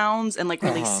mouth sounds and like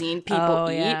really seeing people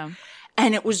eat. Yeah.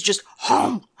 And it was just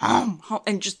hum,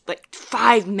 and just like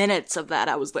 5 minutes of that,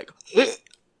 I was like, I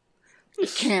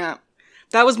can't.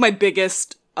 That was my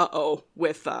biggest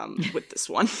with this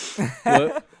one.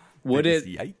 Would it?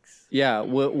 Yikes! Yeah.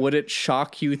 Would it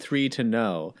shock you three to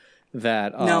know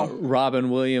that No. Robin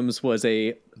Williams was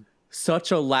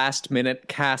such a last minute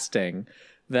casting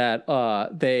that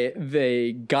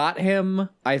they got him,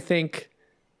 I think,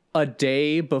 a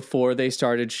day before they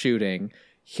started shooting.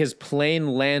 His plane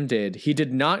landed. He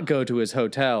did not go to his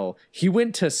hotel. He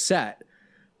went to set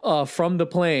from the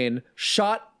plane,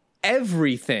 shot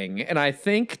everything in, I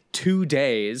think, 2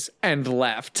 days, and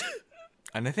left.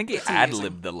 And I think he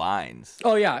ad-libbed the lines.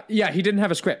 Oh, yeah. Yeah, he didn't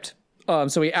have a script.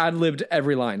 So he ad-libbed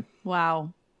every line.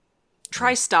 Wow.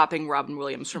 Try stopping Robin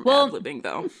Williams from ad-libbing,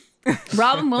 though.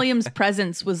 Robin Williams'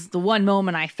 presence was the one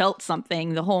moment I felt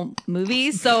something the whole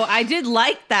movie. So I did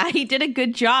like that. He did a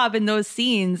good job in those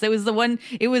scenes. It was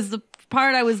the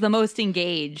part I was the most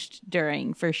engaged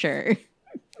during, for sure.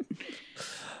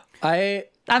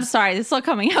 I'm sorry, this is all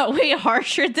coming out way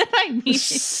harsher than I needed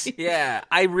to. Yeah,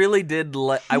 I really did.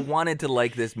 I wanted to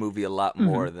like this movie a lot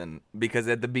more than, because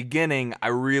at the beginning, I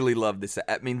really loved this.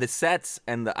 I mean, the sets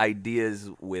and the ideas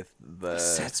with the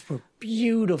sets were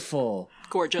beautiful.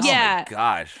 Gorgeous. Yeah. Oh my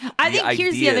gosh. I think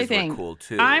here's the other thing. Cool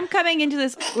too. I'm coming into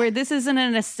this where this isn't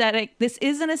an aesthetic. This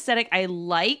is an aesthetic I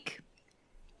like.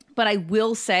 But I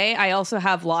will say I also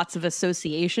have lots of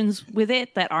associations with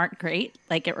it that aren't great.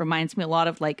 Like, it reminds me a lot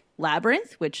of like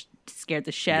Labyrinth, which scared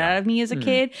the shit out of me as a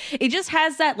kid. It just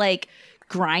has that like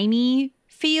grimy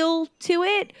feel to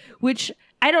it, which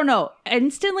I don't know.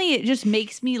 Instantly, it just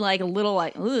makes me like a little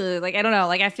like, ugh, like, I don't know.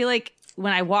 Like, I feel like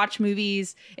when I watch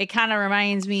movies, it kind of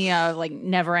reminds me of like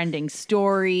Neverending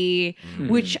Story,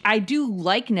 which I do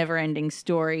like Neverending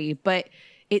Story, but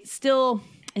it's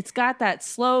got that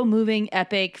slow moving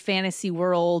epic fantasy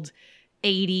world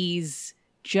 80s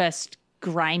just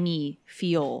grimy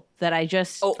feel that I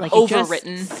just like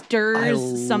overwritten. It just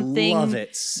stirs something love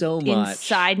it so much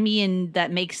inside me, and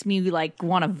that makes me like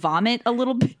want to vomit a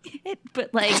little bit,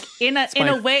 but like in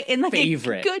a way, in like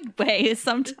favorite. a good way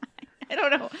sometimes. I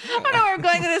don't know where I'm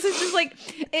going with this. It's just like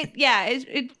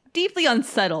it deeply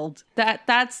unsettled.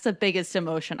 That's the biggest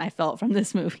emotion I felt from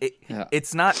this movie.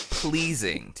 It's not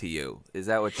pleasing to you. Is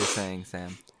that what you're saying,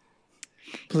 Sam?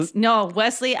 No,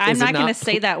 Wesley, I'm not going to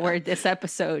say that word this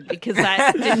episode because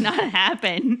that did not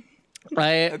happen.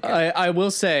 I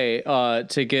will say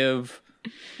to give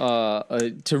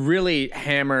to really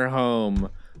hammer home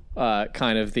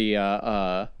kind of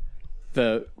the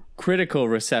critical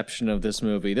reception of this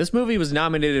movie. This movie was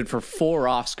nominated for 4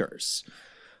 Oscars.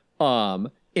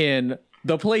 In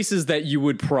the places that you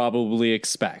would probably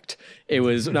expect. It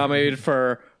was nominated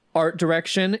for art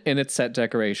direction in its set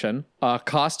decoration,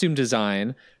 costume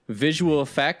design, visual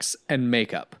effects, and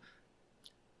makeup.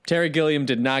 Terry Gilliam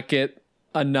did not get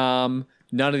a nom.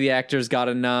 None of the actors got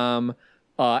a nom.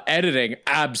 Editing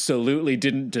absolutely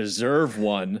didn't deserve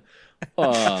one.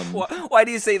 Why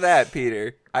do you say that,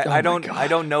 Peter? I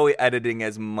don't know editing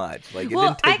as much. Like, it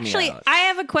didn't take me out. I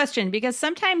have a question, because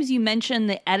sometimes you mention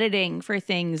the editing for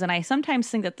things, and I sometimes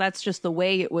think that that's just the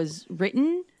way it was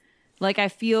written. Like, I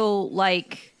feel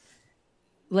like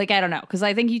I don't know, because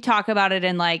I think you talk about it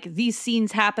in like these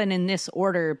scenes happen in this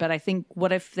order, but I think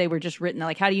what if they were just written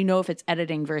like, how do you know if it's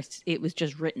editing versus it was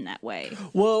just written that way?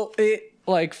 Well,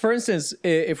 like, for instance,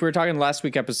 if we were talking last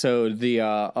week episode, the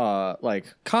like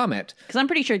Comet, because I'm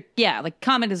pretty sure, like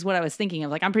Comet is what I was thinking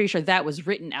of. Like, I'm pretty sure that was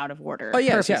written out of order. Oh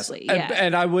yes, purposely. yes, Yeah.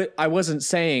 and I wasn't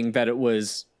saying that it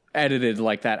was edited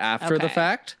like that after the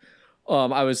fact.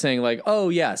 I was saying like, oh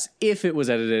yes, if it was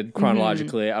edited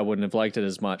chronologically, I wouldn't have liked it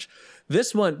as much.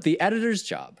 This one, the editor's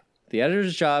job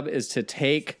is to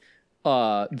take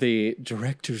the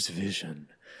director's vision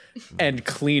and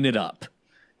clean it up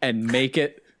and make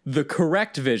it the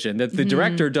correct vision that the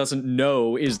director doesn't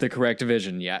know is the correct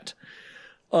vision yet.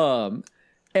 And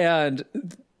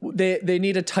they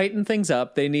need to tighten things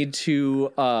up. They need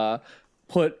to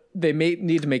put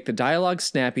need to make the dialogue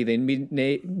snappy.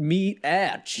 They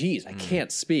I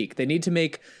can't speak. They need to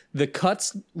make the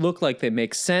cuts look like they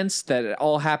make sense, that it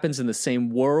all happens in the same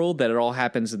world, that it all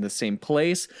happens in the same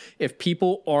place. If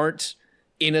people aren't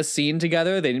in a scene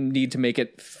together, they need to make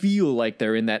it feel like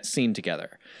they're in that scene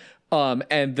together.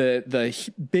 And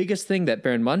the biggest thing that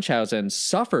Baron Munchausen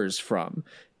suffers from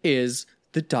is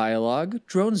the dialogue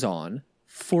drones on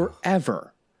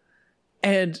forever.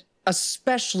 And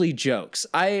especially jokes.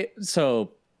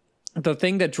 So the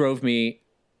thing that drove me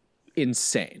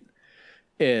insane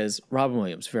is Robin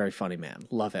Williams, very funny man.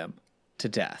 Love him to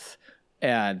death.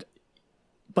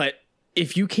 But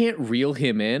if you can't reel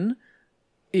him in,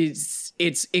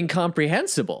 it's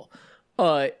incomprehensible.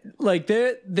 Like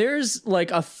there's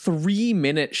like a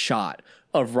 3-minute shot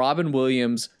of Robin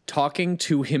Williams talking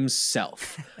to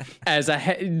himself as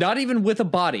not even with a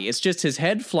body. It's just his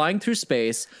head flying through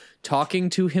space, talking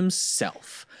to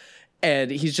himself. And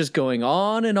he's just going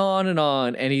on and on and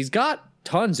on. And he's got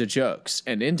tons of jokes.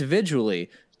 And individually,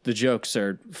 the jokes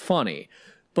are funny.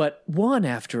 But one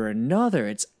after another,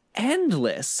 it's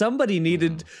endless. Somebody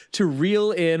needed to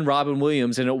reel in Robin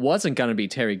Williams, and it wasn't going to be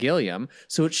Terry Gilliam.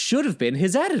 So it should have been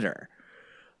his editor.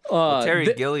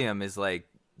 Terry Gilliam is like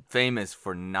famous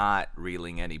for not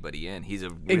reeling anybody in. He's a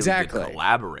really good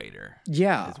collaborator.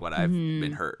 Yeah. Is what I've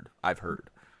heard.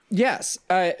 Yes.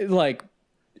 Like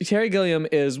Terry Gilliam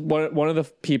is one of the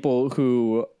people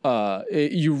who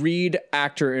you read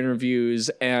actor interviews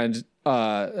and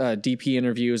DP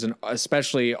interviews, and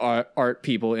especially art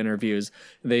people interviews.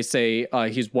 They say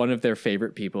he's one of their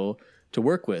favorite people to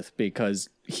work with because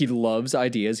he loves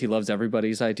ideas. He loves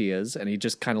everybody's ideas, and he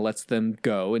just kind of lets them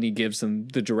go, and he gives them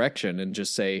the direction and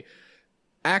just say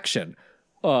action.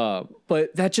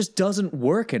 But that just doesn't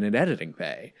work in an editing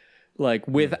bay. Like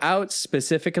without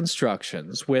specific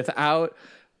instructions, without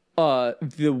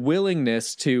the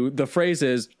willingness to, the phrase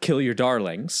is kill your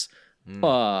darlings.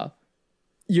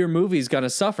 Your movie's gonna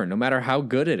suffer no matter how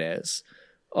good it is.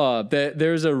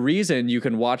 There's a reason you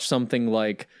can watch something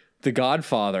like The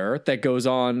Godfather that goes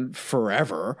on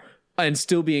forever and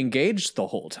still be engaged the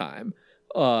whole time.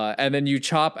 And then you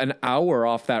chop an hour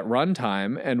off that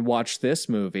runtime and watch this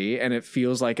movie, and it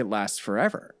feels like it lasts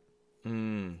forever.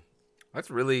 That's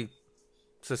really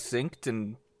succinct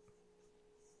and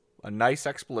a nice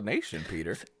explanation,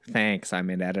 Peter. Thanks, I'm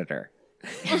an editor.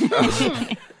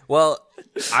 Well,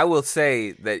 I will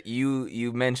say that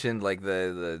you mentioned like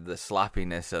the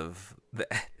sloppiness of the,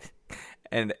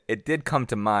 and it did come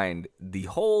to mind the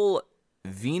whole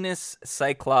Venus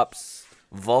Cyclops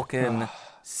Vulcan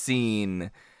scene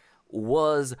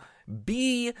was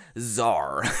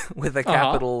bizarre with a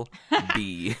capital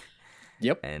B.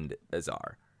 Yep. And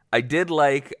bizarre. I did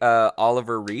like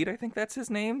Oliver Reed, I think that's his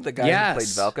name, the guy who played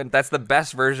Vulcan. That's the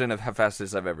best version of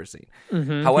Hephaestus I've ever seen.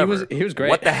 Mm-hmm. However, he was great.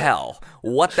 What the hell?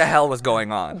 What the hell was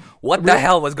going on? What the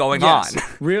hell was going on?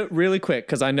 Really quick,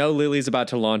 because I know Lily's about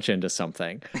to launch into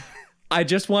something. I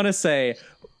just want to say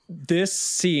this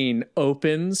scene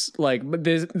opens, like,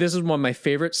 this is one of my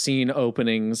favorite scene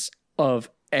openings of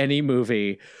any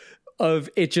movie.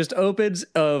 It just opens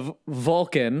of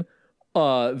Vulcan,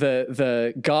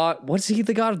 the god, what's he,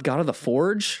 the god of the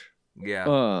forge?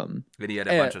 Yeah. And he had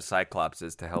a bunch of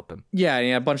Cyclopses to help him. Yeah, and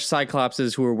he had a bunch of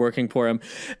Cyclopses who were working for him.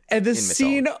 And the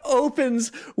scene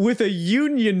opens with a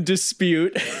union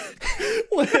dispute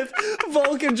with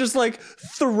Vulcan just like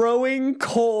throwing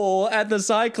coal at the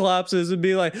Cyclopses and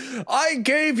be like, I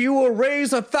gave you a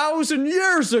raise 1,000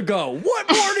 years ago. What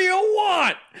more do you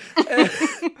want?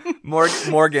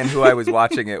 Morgan, who I was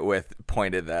watching it with,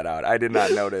 pointed that out. I did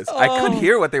not notice. I could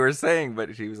hear what they were saying,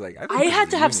 but she was like, I had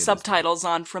to have subtitles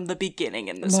on from the beginning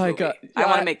in this movie. God. I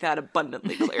want to make that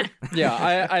abundantly clear.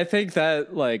 Yeah, I think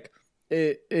that like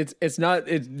it's not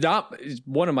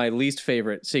one of my least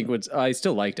favorite sequences. I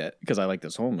still liked it because I like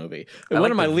this whole movie.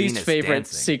 One of my least favorite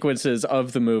sequences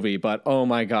of the movie, but oh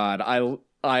my god,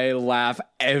 I laugh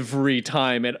every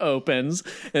time it opens.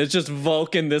 It's just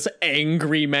Vulcan, this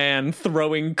angry man,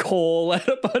 throwing coal at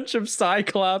a bunch of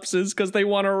Cyclopses because they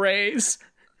want a raise.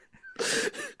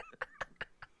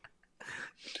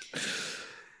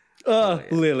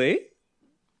 Lily?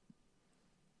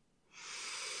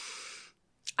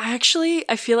 I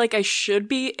feel like I should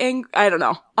be angry. I don't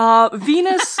know.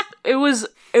 Venus, it was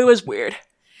weird.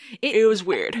 It was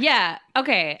weird. Yeah.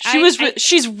 Okay.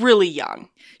 She's really young.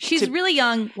 She's really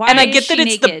young. Why and I is get she that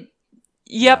it's naked?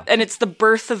 And it's the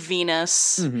birth of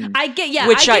Venus. Mm-hmm. I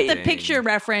get the picture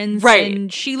reference, right?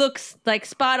 And she looks like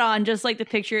spot on, just like the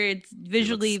picture. It's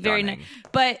visually very nice,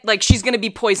 but like she's gonna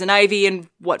be poison ivy in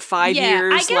 5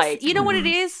 years? I guess you know what it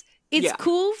is. it's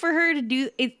cool for her to do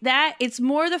it. It's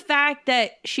more the fact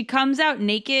that she comes out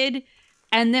naked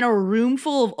and then a room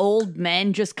full of old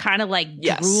men just kind of like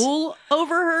drool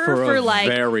over her for like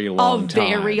very long time.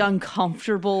 Very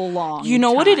uncomfortable long You know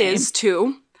time. what it is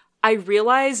too? I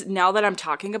realize now that I'm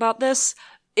talking about this,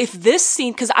 if this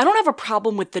scene, because I don't have a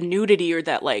problem with the nudity or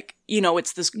that, like,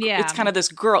 it's this, it's kind of this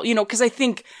girl, because I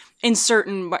think in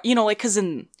certain, like, because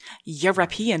in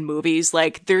European movies,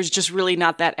 like, there's just really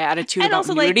not that attitude about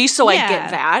nudity, so I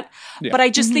get that. Yeah. But I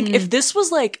just think if this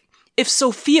was like, if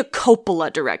Sofia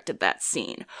Coppola directed that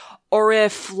scene, or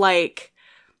if, like,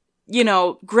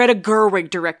 Greta Gerwig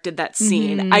directed that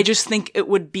scene, I just think it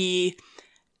would be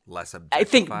less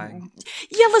objectifying.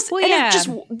 It just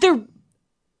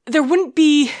there wouldn't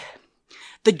be,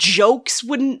 the jokes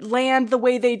wouldn't land the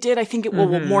way they did. I think it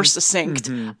will more succinct.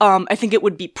 I think it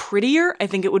would be prettier. I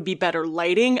think it would be better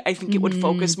lighting. I think it would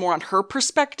focus more on her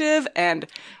perspective and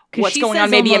what's going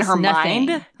on maybe in her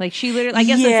mind. Like she literally, I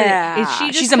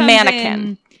guess she's a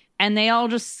mannequin. And they all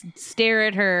just stare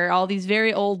at her, all these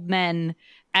very old men.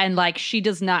 And, like, she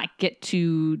does not get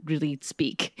to really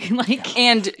speak.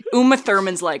 And Uma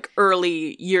Thurman's, like,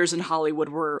 early years in Hollywood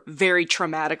were very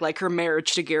traumatic. Like, her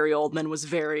marriage to Gary Oldman was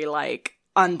very, like,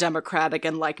 undemocratic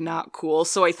and, like, not cool.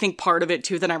 So I think part of it,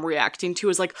 too, that I'm reacting to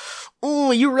is, like,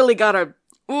 oh, you really gotta...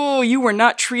 Oh, you were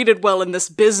not treated well in this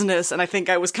business. And I think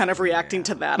I was kind of reacting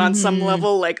to that on some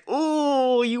level. Like,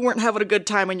 oh, you weren't having a good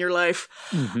time in your life.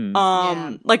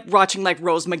 Like watching like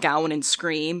Rose McGowan in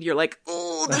Scream. You're like,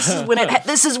 oh, this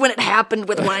is when it happened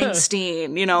with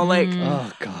Weinstein. Like,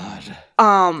 oh God.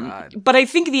 But I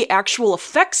think the actual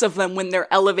effects of them when they're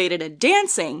elevated and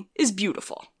dancing is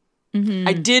beautiful.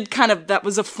 I did that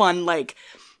was a fun, like,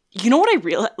 you know what I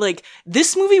realized? Like,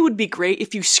 this movie would be great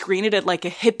if you screen it at, like, a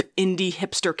hip indie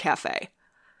hipster cafe.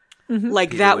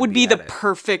 Like, that would be the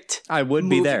perfect I would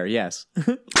movie. be there, yes.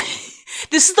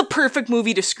 This is the perfect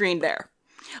movie to screen there.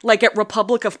 Like, at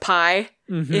Republic of Pie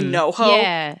in NoHo.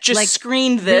 Yeah. Just like,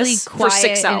 screen this really for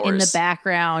 6 hours. in the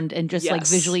background and just, like,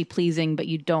 visually pleasing, but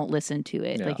you don't listen to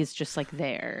it. Yeah. Like, it's just, like,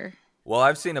 there. Well,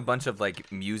 I've seen a bunch of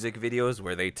like music videos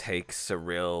where they take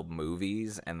surreal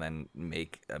movies and then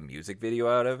make a music video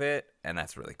out of it, and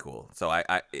that's really cool. So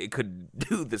it could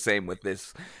do the same with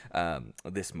this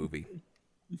movie.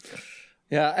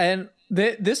 Yeah, and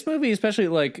this movie, especially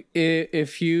like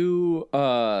if you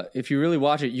really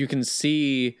watch it, you can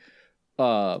see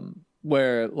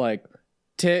where like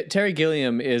Terry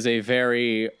Gilliam is a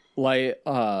very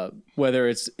whether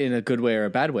it's in a good way or a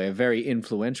bad way, a very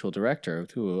influential director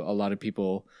who a lot of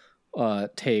people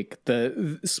take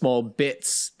the small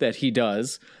bits that he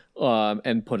does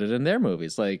and put it in their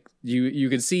movies. Like you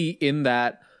can see in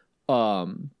that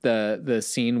the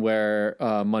scene where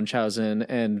Munchausen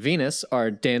and Venus are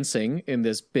dancing in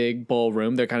this big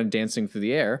ballroom. They're kind of dancing through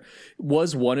the air.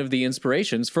 Was one of the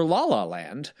inspirations for La La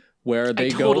Land, where they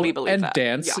go and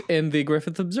dance in the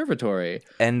Griffith Observatory.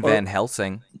 And Van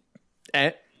Helsing.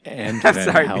 And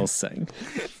Van Helsing.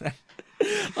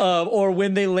 Or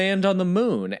when they land on the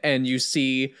moon and you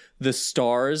see the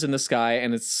stars in the sky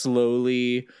and it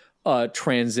slowly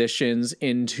transitions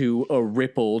into a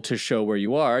ripple to show where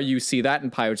you are. You see that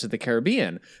in Pirates of the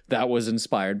Caribbean. That was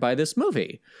inspired by this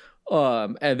movie.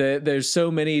 And there's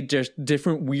so many just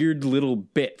different weird little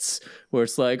bits where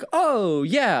it's like, oh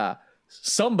yeah,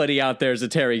 somebody out there is a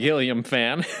Terry Gilliam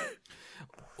fan.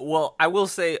 Well, I will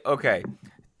say, okay,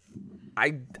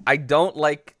 I don't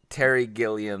like Terry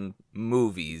Gilliam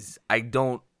movies. I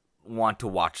don't want to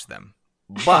watch them,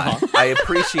 but I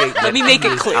appreciate that. Let me make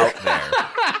it clear out there.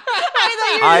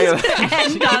 I thought you were just gonna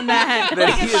end on that. That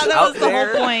I thought that was the whole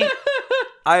point.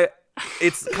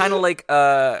 It's kind of like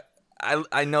I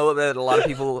know that a lot of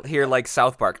people here like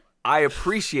South Park. I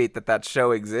appreciate that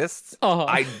show exists.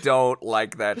 I don't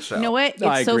like that show. You know what?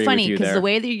 It's so funny because the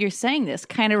way that you're saying this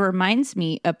kind of reminds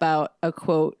me about a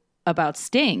quote about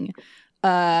Sting.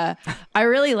 I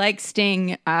really like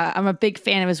Sting. I'm a big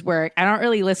fan of his work. I don't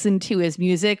really listen to his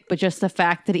music, but just the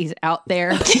fact that he's out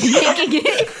there making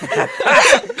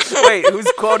it. Wait,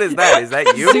 whose quote is that? Is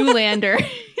that you? Zoolander.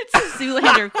 It's a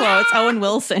Zoolander quote. It's Owen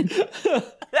Wilson.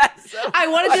 I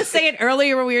wanted to say it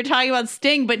earlier when we were talking about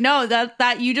Sting, but no,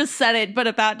 that you just said it, but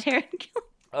about Terry Gilliam.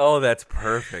 Oh, that's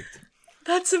perfect.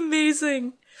 That's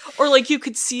amazing. Or like you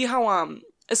could see how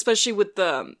especially with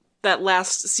that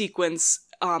last sequence,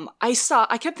 I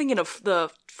kept thinking of the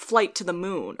Flight to the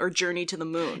Moon or Journey to the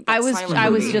Moon. I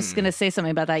was just gonna say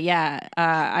something about that.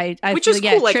 Yeah, which is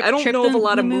cool. Like I don't know of a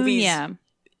lot of movies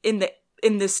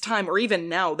in this time or even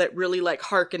now that really like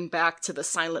harken back to the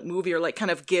silent movie or like kind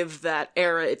of give that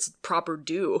era its proper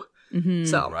due. Mm-hmm.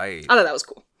 So right. I thought that was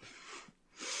cool.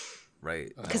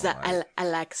 right? Because I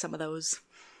like some of those.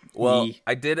 Well,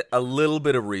 I did a little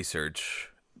bit of research,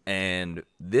 and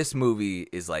this movie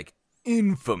is like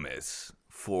infamous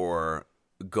for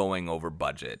going over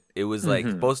budget. It was like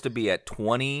supposed to be at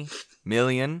 20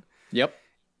 million. Yep.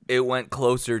 It went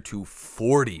closer to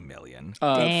 40 million.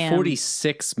 Damn.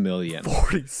 46 million.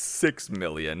 46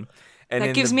 million. And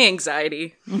That gives me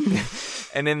anxiety.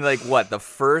 And in like what, the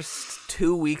first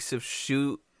 2 weeks of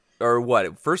shoot, or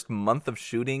what, first month of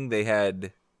shooting, they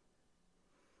had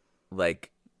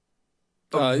like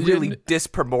a really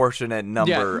disproportionate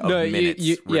number of minutes.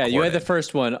 You had the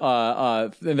first one.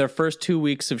 In their first 2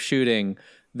 weeks of shooting,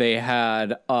 they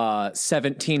had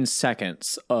 17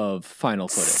 seconds of final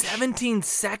footage. 17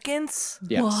 seconds?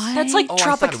 Yes. What? That's like Oh, I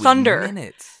Tropic thought it was Thunder.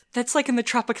 minutes. That's like in the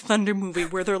Tropic Thunder movie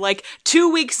where they're like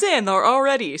 2 weeks in, they're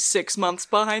already 6 months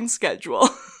behind schedule.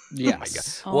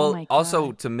 Yes. Oh Well, my also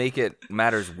God. to make it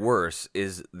matters worse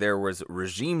is there was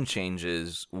regime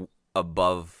changes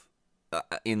above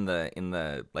in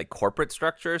the like corporate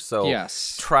structure. So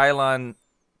Yes. Trilon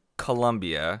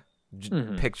Columbia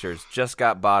Pictures just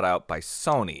got bought out by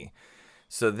Sony,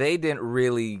 so they didn't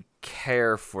really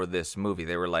care for this movie.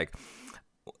 They were like,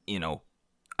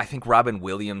 I think Robin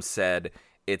Williams said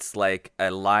it's like a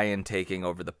lion taking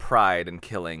over the pride and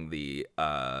killing the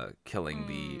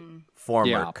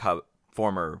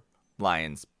former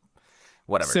lion's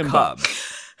Simba. cub.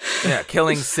 Yeah,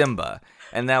 killing Simba.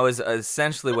 And that was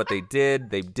essentially what they did.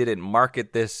 They didn't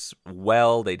market this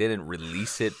well. They didn't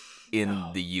release it in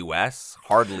the U.S.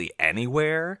 hardly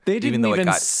anywhere. They didn't though even it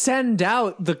got send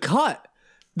out the cut.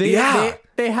 They had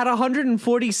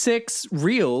 146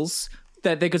 reels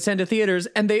that they could send to theaters,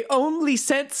 and they only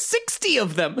sent 60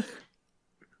 of them.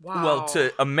 well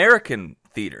to American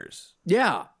theaters,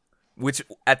 Yeah. which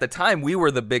at the time we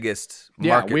were the biggest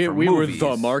Yeah, market we for were movies.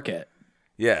 the market.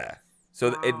 Yeah.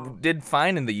 So it did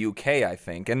fine in the UK, I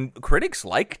think, and critics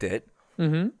liked it.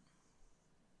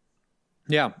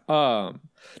 Yeah.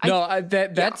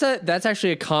 That's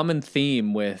actually a common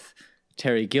theme with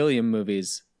Terry Gilliam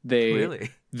movies.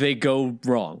 They go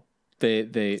wrong.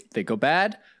 They go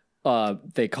bad.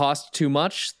 They cost too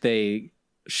much. They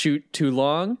shoot too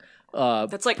long.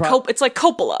 That's like it's like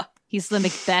Coppola. He's the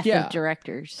Macbeth Yeah. of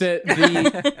directors. Macbeth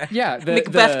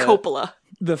Coppola.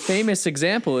 The famous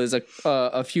example is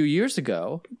a few years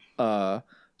ago,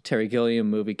 Terry Gilliam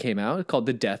movie came out called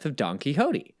The Death of Don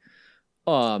Quixote.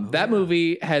 That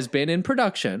movie has been in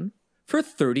production for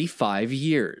 35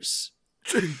 years.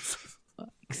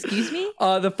 Excuse me?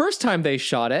 The first time they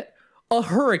shot it, a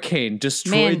hurricane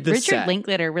destroyed the Richard set.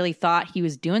 Linklater really thought he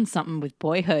was doing something with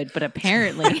Boyhood, but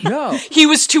apparently No. He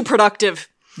was too productive.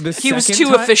 He was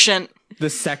too efficient. The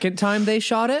second time they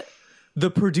shot it, the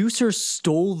producer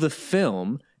stole the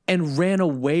film and ran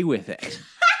away with it.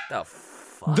 The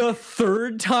fuck? The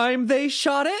third time they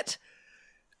shot it,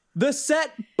 the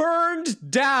set burned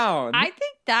down. I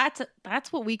think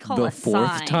that's what we call The a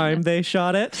fourth sign. time they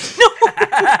shot it,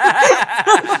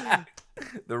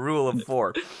 The rule of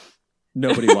 4.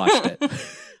 nobody watched it.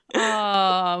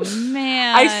 Oh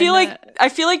man. I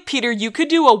feel like Peter, you could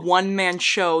do a one-man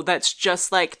show that's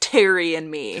just like Terry and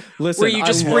me, Listen, where you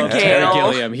just I love Terry regale.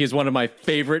 Gilliam. He's one of my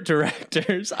favorite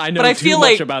directors. I know But I too feel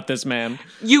much like- about this man.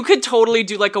 You could totally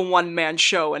do like a one-man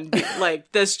show and be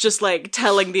like that's just like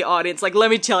telling the audience, like,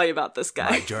 let me tell you about this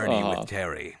guy, Journey with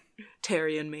Terry.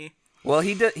 Terry and me. Well,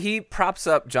 he props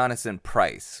up Jonathan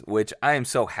Pryce, which I am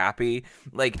so happy.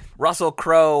 Like, Russell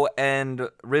Crowe and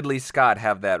Ridley Scott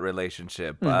have that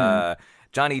relationship.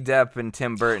 Johnny Depp and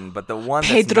Tim Burton, but the one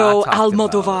that's Pedro not talked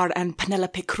Almodovar about, and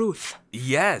Penelope Cruz.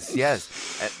 yes,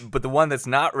 but the one that's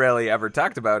not really ever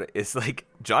talked about is like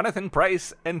Jonathan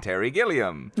Pryce and Terry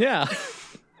Gilliam, Yeah,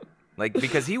 like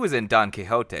because he was in Don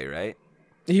Quixote, right?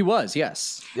 he was.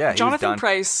 Yes. Yeah, he Jonathan was Don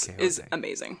Pryce Quixote. is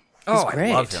amazing. Oh,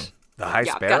 great. I love him. The High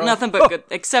Yeah, Sparrow. got nothing but good,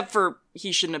 except for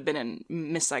he shouldn't have been in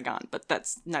Miss Saigon, but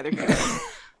that's neither here nor there.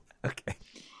 Okay,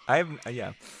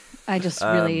 yeah. I just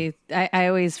really I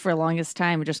always for the longest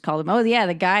time just called him, oh yeah,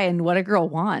 the guy in What a Girl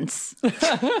Wants.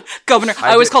 Governor.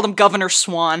 I always called him Governor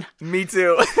Swan. Me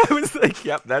too. I was like,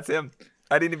 yep, that's him.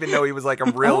 I didn't even know he was like a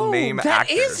real name that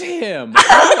actor. is him.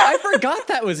 Oh, I forgot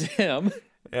that was him.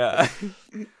 Yeah.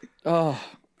 Oh,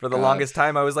 For the longest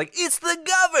time, I was like, it's the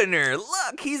governor.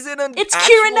 Look, he's in an It's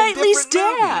actual Keira Knightley's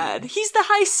different movie. dad. He's the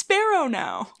High Sparrow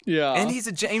now. yeah. And he's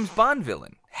a James Bond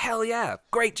villain. Hell yeah.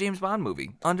 Great James Bond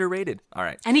movie. Underrated. All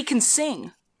right. And he can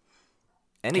sing.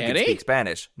 And he Can can he? speak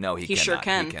Spanish. No, he He cannot. sure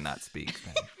can. He cannot speak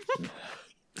Spanish.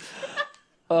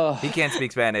 He can't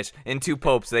speak Spanish. In Two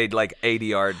Popes, they'd like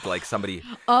ADR'd like somebody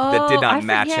that did not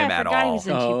match him at all.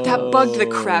 That bugged the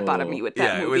crap out of me with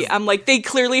that movie. I'm like, they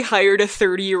clearly hired a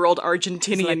 30-year-old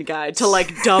Argentinian guy to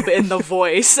like dub in the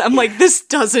voice. I'm like, this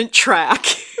doesn't track.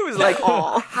 It was like,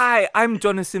 hi, I'm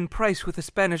Jonathan Price with a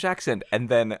Spanish accent. And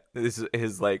then this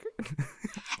is like,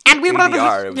 and we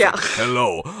ADR. yeah. Like,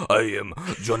 hello, I am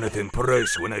Jonathan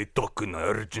Price when I talk in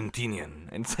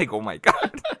Argentinian. And it's like, oh my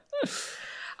God.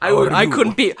 I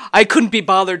couldn't be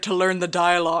bothered to learn the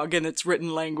dialogue in its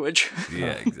written language.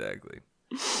 Yeah, exactly.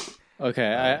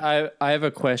 Okay, I have a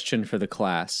question for the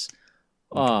class.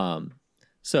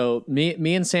 So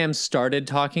me and Sam started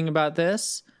talking about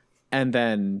this and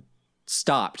then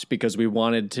stopped because we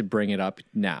wanted to bring it up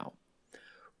now.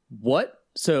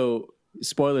 So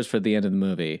spoilers for the end of the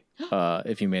movie,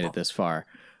 if you made it this far.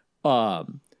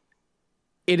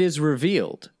 It is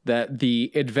revealed that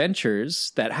the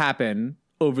adventures that happen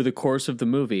over the course of the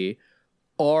movie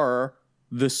are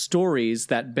the stories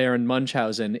that Baron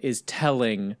Munchausen is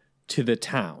telling to the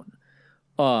town.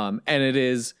 And it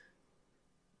is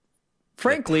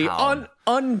frankly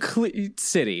unclear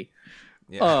city.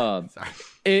 Yeah, sorry.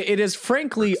 It is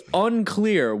frankly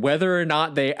unclear whether or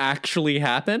not they actually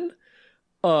happen.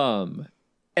 And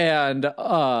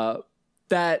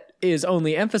that is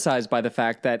only emphasized by the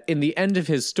fact that in the end of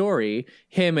his story,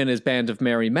 him and his band of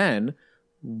merry men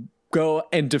go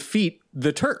and defeat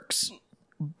the Turks.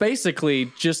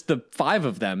 Basically, just the 5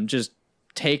 of them just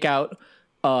take out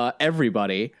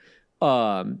everybody.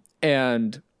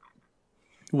 And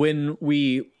when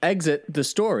we exit the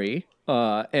story,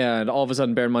 and all of a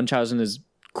sudden Baron Munchausen is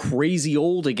crazy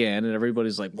old again, and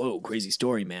everybody's like, whoa, crazy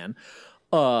story, man.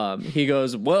 He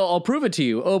goes, well, I'll prove it to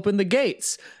you. Open the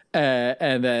gates.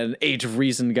 And then Age of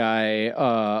Reason guy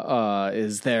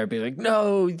is there being like,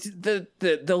 no,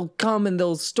 they'll come and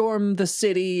they'll storm the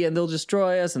city and they'll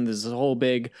destroy us. And there's a whole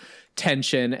big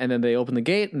tension. And then they open the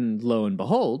gate and lo and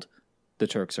behold, the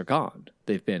Turks are gone.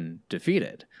 They've been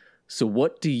defeated. So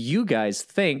what do you guys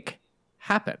think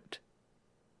happened?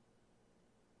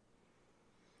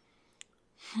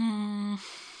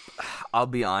 I'll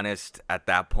be honest, at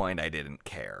that point, I didn't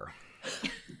care.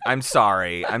 I'm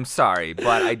sorry,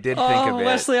 but I did think of it.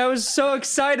 Leslie, I was so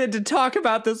excited to talk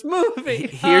about this movie.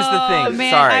 Here's the thing.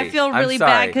 Man, sorry, I feel really I'm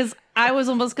bad sorry. because I was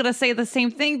almost going to say the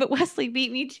same thing, but Wesley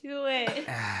beat me to it.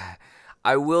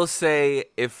 I will say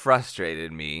it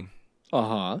frustrated me.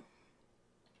 Uh-huh.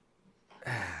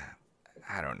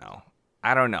 I don't know.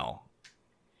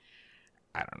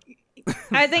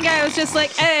 I think I was just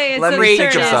like, hey, it's Let a me think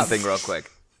of circus. something real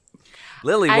quick.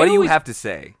 Lily, what do you have to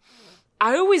say?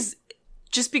 I always,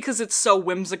 just because it's so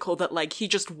whimsical that, like, he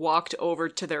just walked over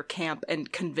to their camp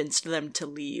and convinced them to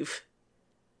leave.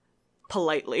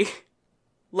 Politely.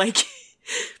 Like,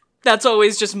 that's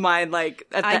always just mine, like,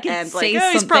 at I the could end. say Like,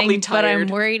 oh, he's probably something, but I'm tired.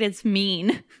 worried it's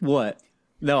mean. What?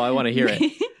 No, I want to hear it.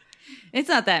 It's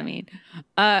not that mean.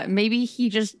 Maybe he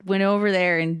just went over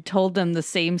there and told them the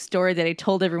same story that he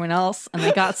told everyone else, and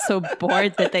they got so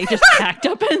bored that they just packed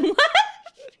up and left.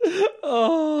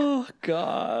 Oh,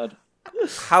 God.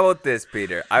 How about this,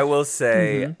 Peter? I will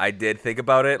say I did think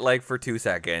about it like for 2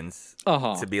 seconds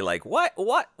to be like, what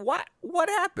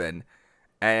happened?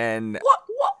 And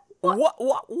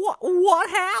what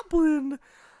happened?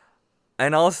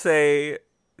 And I'll say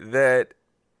that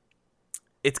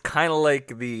it's kind of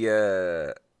like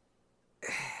the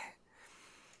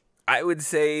I would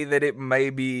say that it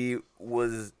maybe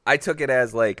was, I took it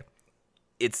as like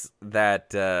it's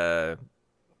that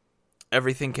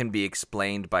everything can be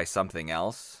explained by something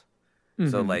else.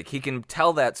 So like he can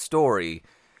tell that story,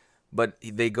 but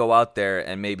they go out there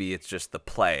and maybe it's just the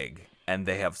plague and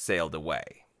they have sailed away.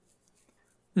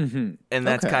 And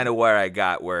that's kind of where I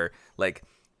got, where like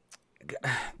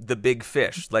the big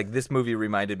fish, like this movie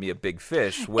reminded me of Big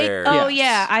Fish, where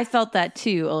Yeah, I felt that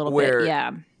too a little bit.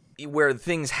 Yeah, where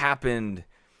things happened,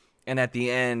 and at the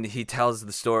end he tells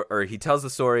the story, or he tells the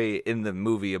story in the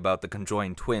movie about the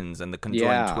conjoined twins, and the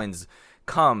conjoined twins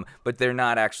come, but they're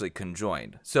not actually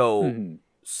conjoined. So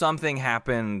something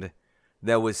happened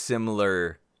that was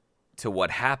similar to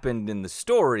what happened in the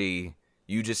story.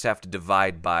 You just have to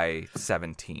divide by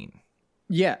 17.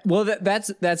 Yeah, well,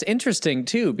 that's interesting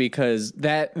too, because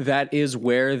that is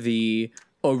where the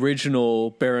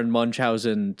original Baron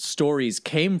Munchausen stories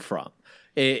came from.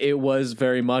 It was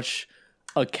very much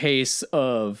a case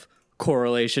of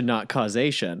correlation, not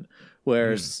causation,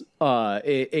 whereas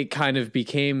it kind of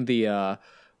became the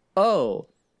all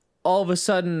of a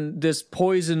sudden this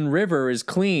poison river is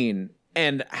clean,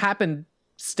 and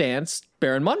happenstance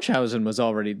Baron Munchausen was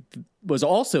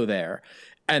also there.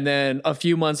 And then a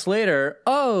few months later,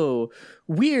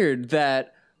 weird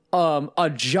that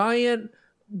a giant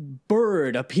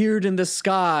bird appeared in the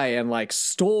sky and like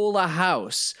stole a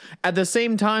house at the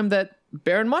same time that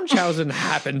Baron Munchausen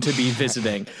happened to be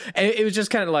visiting. And it was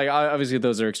just kind of like, obviously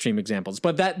those are extreme examples,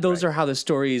 but those are how the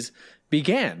stories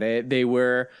began. They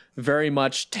were very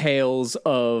much tales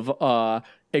of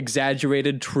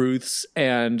exaggerated truths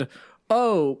and,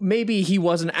 oh, maybe he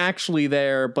wasn't actually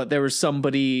there, but there was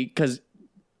somebody, because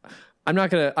I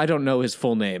don't know his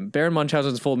full name. Baron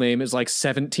Munchausen's full name is like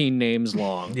 17 names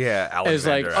long. Yeah,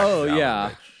 Alexander. It's like, oh, yeah.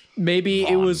 Alexander. Maybe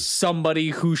it was somebody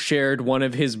who shared one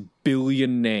of his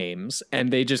billion names, and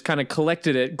they just kind of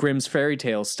collected it Grimm's fairy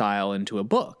tale style into a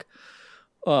book.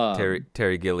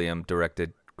 Terry Gilliam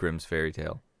directed Grimm's fairy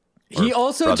tale. He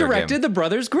also Brother directed Grimm. the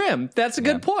Brothers Grimm. That's a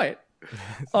good point.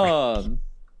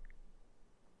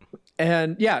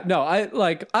 And yeah, no,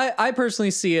 I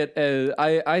personally see it as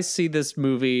I see this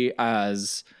movie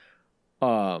as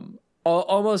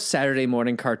almost Saturday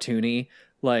morning cartoony,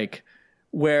 like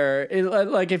where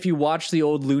like if you watch the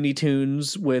old Looney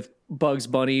Tunes with Bugs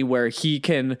Bunny, where he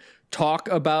can talk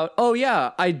about, oh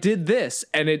yeah, I did this,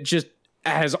 and it just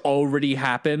has already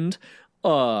happened.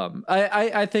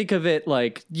 I think of it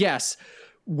like, yes,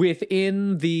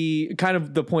 within the kind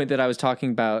of the point that I was talking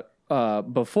about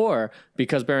before,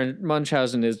 because Baron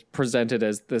Munchausen is presented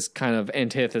as this kind of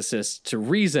antithesis to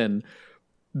reason,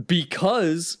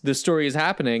 because the story is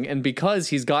happening and because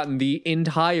he's gotten the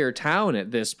entire town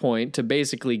at this point to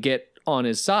basically get on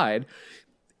his side.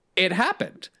 It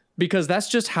happened because that's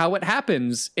just how it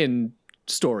happens in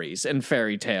stories and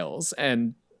fairy tales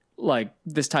and like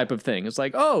this type of thing. It's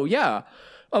like, oh yeah,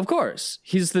 of course,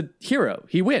 he's the hero.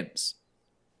 He wins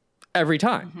every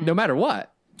time, no matter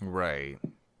what. Right.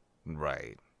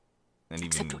 And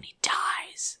Except when he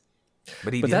dies.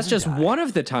 But that's just one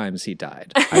of the times he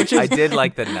died. I did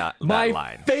like that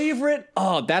line. Favorite.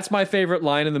 Oh, that's my favorite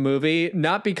line in the movie.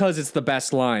 Not because it's the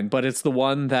best line, but it's the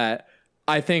one that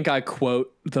I think I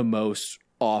quote the most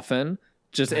often.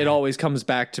 Just it always comes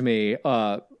back to me.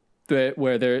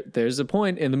 Where there's a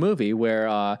point in the movie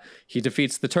where he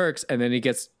defeats the Turks and then he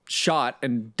gets shot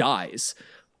and dies,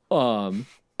 and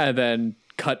then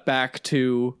cut back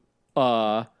to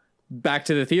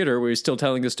the theater where he's still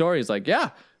telling the story. He's like, yeah,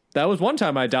 that was one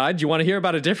time I died. Do you want to hear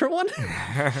about a different one?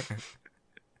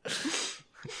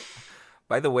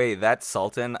 By the way, that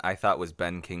Sultan I thought was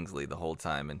Ben Kingsley the whole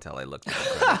time until I looked at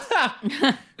the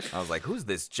credits. I was like, who's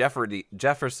this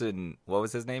Jefferson? What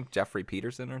was his name? Jeffrey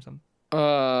Peterson or something?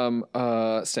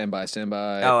 Stand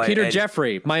by. Oh, Peter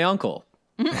Jeffrey, my uncle.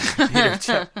 Peter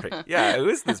Jeffrey. Yeah,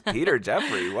 who's this Peter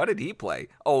Jeffrey? What did he play?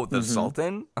 Oh, the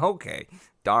Sultan? Okay.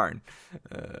 Darn.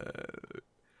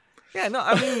 Yeah, no,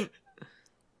 I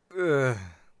mean,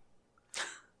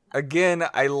 again,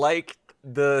 I like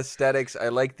the aesthetics. I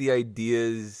like the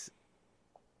ideas.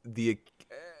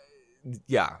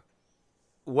 Yeah.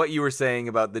 What you were saying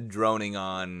about the droning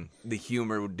on, the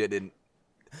humor didn't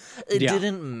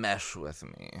mesh with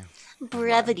me.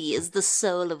 Brevity is the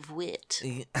soul of wit.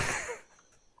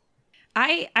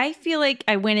 I feel like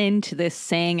I went into this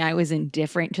saying I was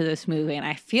indifferent to this movie, and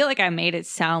I feel like I made it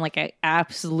sound like I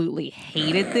absolutely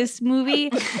hated this movie.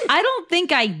 I don't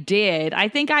think I did. I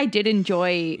think I did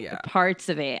enjoy parts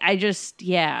of it. I just,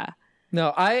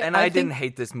 No, I didn't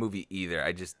hate this movie either.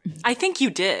 I think you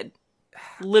did.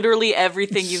 Literally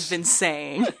everything you've been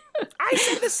saying. I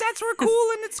said the sets were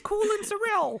cool and it's cool and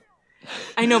surreal.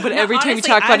 I know, but every time honestly, you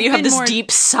talk about it, you have I've this been more-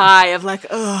 deep sigh of like,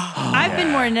 ugh. I've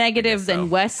been more negative than so.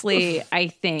 Wesley, I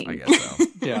think. I guess so.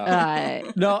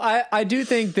 Yeah. No, I do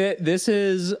think that this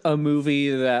is a movie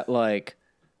that like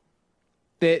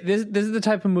this is the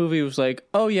type of movie who's like,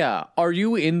 oh yeah, are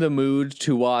you in the mood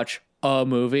to watch a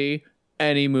movie,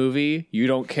 any movie, you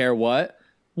don't care what?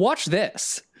 Watch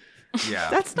this. Yeah.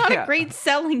 That's not a great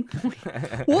selling point.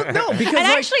 Well, no, because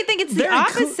I actually think it's the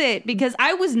opposite because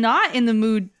I was not in the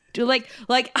mood to like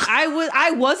I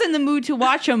was in the mood to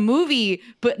watch a movie,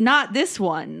 but not this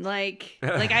one. Like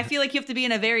I feel like you have to be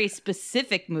in a very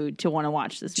specific mood to want to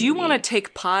watch this movie. Do you want to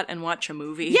take pot and watch a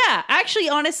movie? Yeah, actually,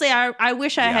 honestly, I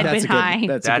wish I had been high.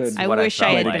 That's I what I wish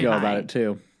felt I had like. been go high. about it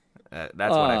too. That's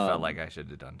what I felt like I should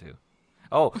have done too.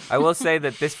 Oh, I will say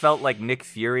that this felt like Nick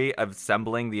Fury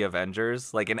assembling the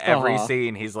Avengers. Like in every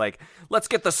scene, he's like, let's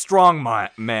get the strong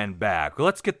man back.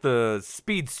 Let's get the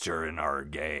speedster in our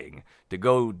gang to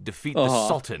go defeat the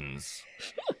Sultans.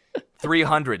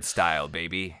 300 style,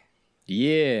 baby.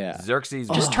 Yeah. Xerxes.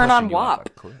 Just turn on WAP.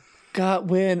 God,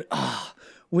 when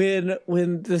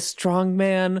the strong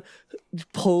man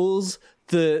pulls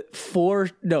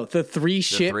the three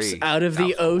ships out of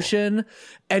the ocean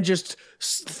and just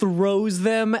throws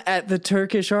them at the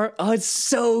Turkish army. Oh, it's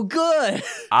so good.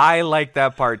 I like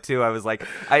that part too. I was like,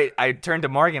 I turned to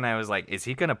Morgan. I was like, is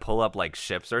he gonna pull up like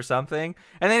ships or something?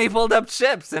 And then he pulled up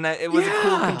ships, and it was a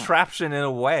cool contraption in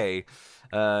a way.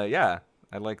 Yeah.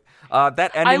 I like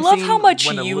that ending. I love scene how much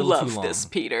went a you little love too this,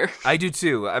 long. Peter. I do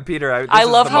too, Peter. I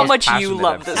love how much you passionate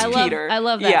love I've this, seen. Peter. I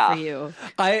love that for you.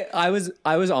 I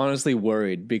was honestly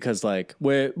worried because like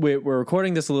we're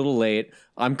recording this a little late.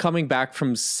 I'm coming back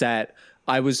from set.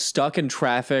 I was stuck in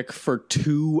traffic for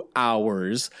 2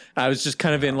 hours. I was just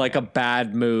kind of in like a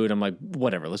bad mood. I'm like,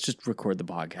 whatever, let's just record the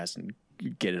podcast and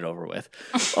get it over with.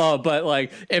 But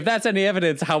like, if that's any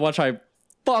evidence how much I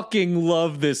fucking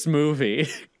love this movie,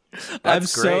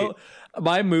 That's great.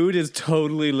 My mood is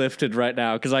totally lifted right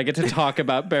now because I get to talk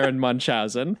about Baron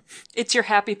Munchausen. It's your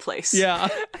happy place. Yeah.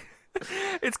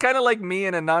 It's kind of like me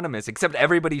and Anonymous, except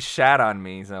everybody shat on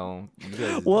me. So,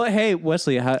 Well, hey,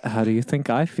 Wesley, how do you think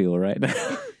I feel right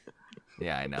now?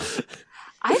 yeah, I know.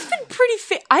 I've been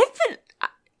pretty. I've been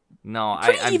No,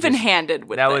 pretty even-handed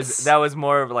with this. That was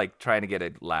more of like trying to get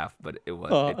a laugh, but it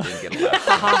didn't get a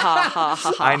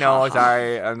laugh. I know.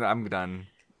 Sorry, I'm done.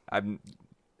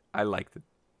 I liked it.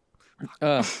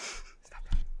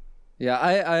 Yeah,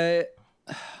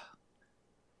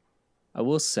 I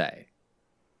will say,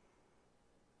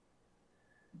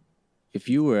 if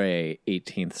you were a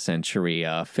 18th century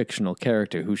fictional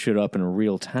character who showed up in a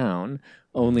real town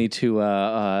only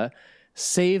to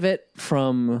save it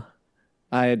from,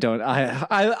 I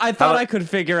thought I could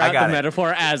figure out the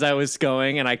metaphor as I was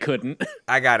going, and I couldn't.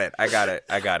 I got it.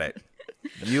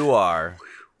 You are.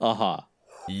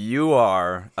 You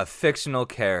are a fictional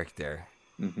character,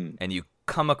 and you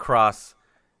come across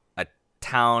a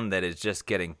town that is just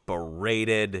getting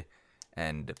berated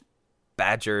and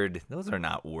badgered. Those are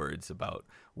not words about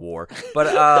war,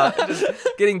 but just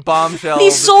getting bombshelled.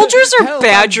 These soldiers are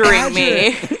badgering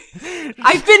me.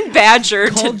 I've been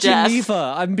badgered to death.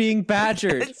 Geneva, I'm being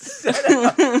badgered.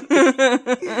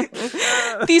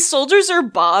 These soldiers are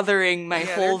bothering my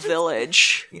whole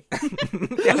village.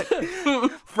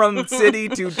 From city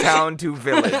to town to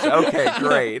village. Okay,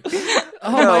 great.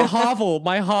 My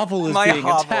hovel is being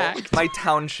attacked. My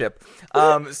township.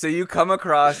 So you come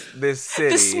across this city.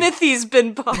 The smithy's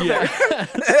been bothered.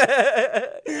 Yeah.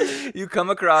 You come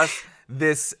across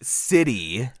this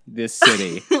city.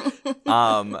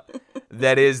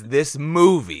 That is this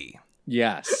movie.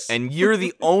 Yes. And you're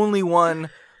the only one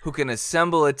who can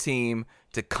assemble a team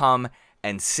to come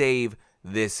and save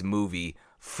this movie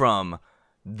from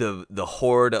the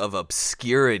horde of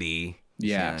obscurity.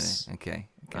 Yes. Okay.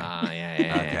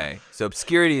 Yeah. Okay. So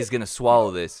obscurity is going to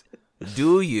swallow this.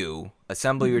 Do you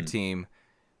assemble your team?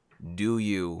 Do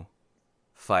you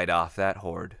fight off that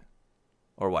horde?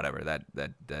 Or whatever,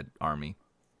 that army?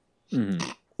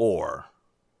 Or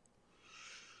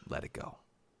let it go?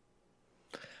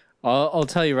 I'll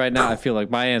tell you right now, I feel like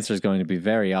my answer is going to be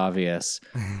very obvious.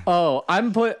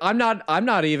 I'm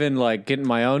not even like getting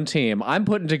my own team. I'm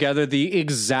putting together the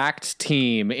exact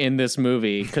team in this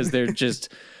movie because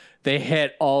they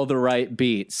hit all the right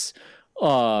beats.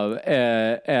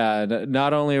 And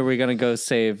not only are we going to go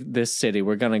save this city,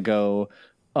 we're going to go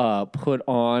put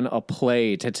on a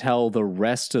play to tell the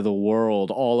rest of the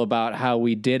world all about how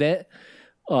we did it.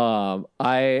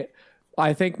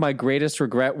 I think my greatest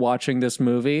regret watching this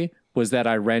movie was that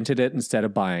I rented it instead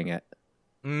of buying it.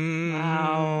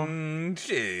 Wow.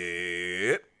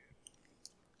 Shit.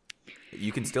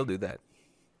 You can still do that.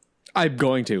 I'm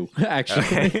going to, actually.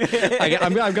 Okay.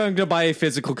 I'm going to buy a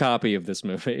physical copy of this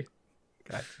movie.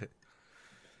 Gotcha.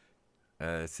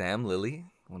 Sam, Lily,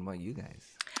 what about you guys?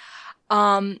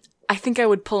 I think I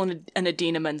would pull an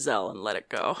Idina Menzel and let it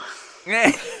go.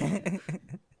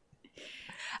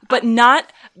 But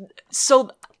not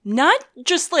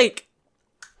just like,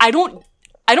 I don't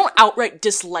outright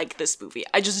dislike this movie.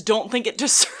 I just don't think it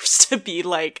deserves to be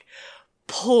like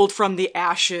pulled from the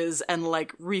ashes and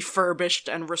like refurbished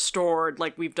and restored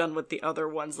like we've done with the other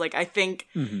ones. Like I think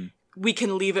we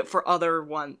can leave it for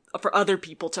other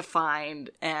people to find,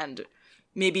 and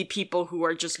maybe people who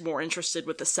are just more interested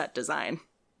with the set design.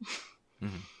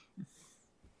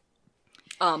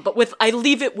 But I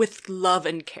leave it with love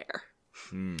and care.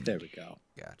 There we go.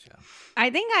 Gotcha. I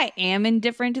think I am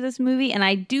indifferent to this movie, and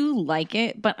I do like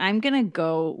it, but I'm going to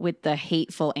go with the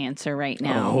hateful answer right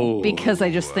now because I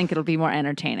just think it'll be more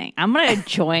entertaining. I'm going to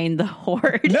join the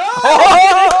horde. No!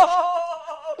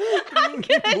 I'm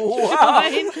going to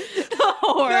join the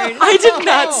horde. I did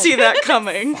not see that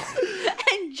coming.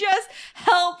 And just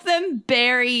help them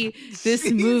bury this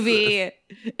movie.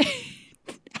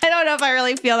 I don't know if I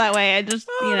really feel that way. I just,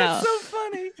 That's so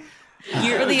funny.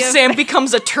 Sam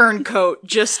becomes a turncoat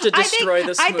just to destroy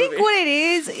this movie. I think what it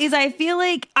is I feel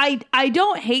like I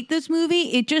don't hate this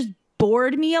movie. It just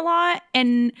bored me a lot,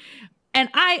 and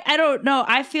I don't know.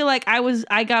 I feel like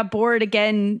I got bored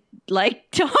again,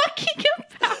 like talking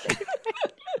about it.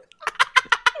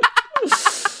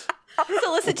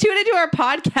 So listen, tune into our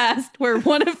podcast where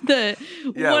one of the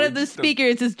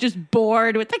speakers is just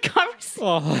bored with the conversation.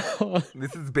 Oh.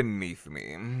 This is beneath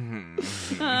me.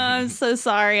 I'm so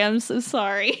sorry.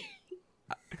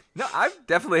 No, I've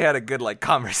definitely had a good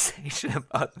conversation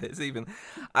about this.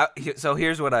 So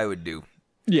here's what I would do.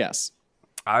 Yes.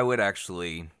 I would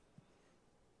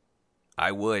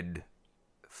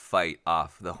fight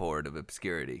off the horde of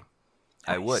obscurity.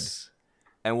 Nice. I would.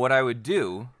 And what I would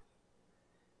do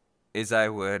is I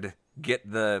would get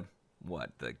the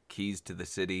keys to the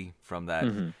city from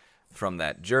that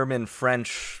German,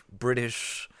 French,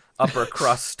 British upper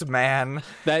crust man.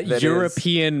 that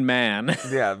European man.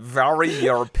 Yeah, very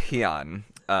European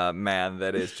man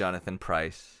that is Jonathan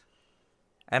Pryce.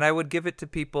 And I would give it to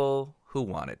people who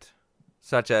want it,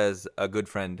 such as a good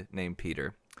friend named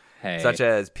Peter. Hey. Such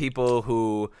as people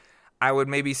who I would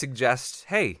maybe suggest,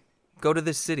 hey, go to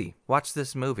this city, watch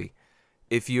this movie.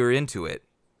 If you're into it,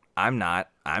 I'm not.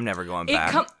 I'm never going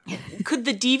back. Could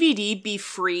the DVD be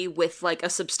free with a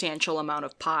substantial amount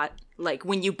of pot? Like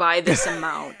when you buy this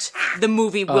amount, the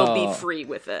movie will be free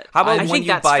with it. How about when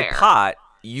you buy pot,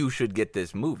 you should get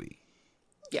this movie?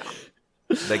 Yeah.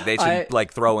 They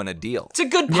should throw in a deal. It's a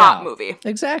good pot movie.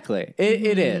 Exactly.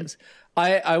 It is.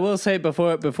 I will say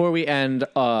before we end,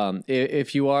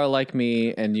 if you are like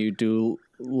me and you do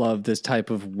love this type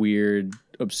of weird,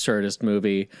 absurdist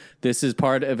movie, this is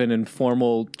part of an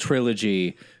informal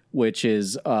trilogy, which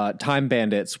is Time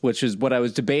Bandits, which is what I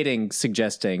was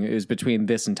suggesting. It was between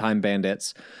this and Time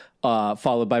Bandits,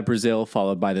 followed by Brazil,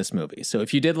 followed by this movie. So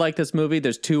if you did like this movie,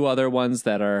 there's two other ones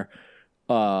that are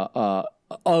of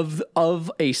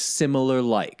a similar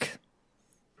like.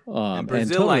 And Brazil,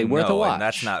 and totally worth a watch. And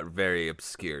that's not very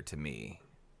obscure to me.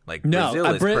 No, Brazil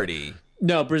is pretty.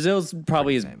 No, Brazil's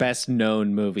probably his best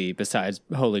known movie besides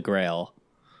Holy Grail.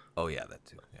 Oh yeah, that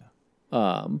too.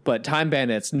 Yeah. But Time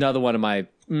Bandits, another one of my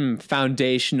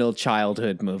foundational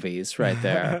childhood movies, right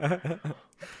there.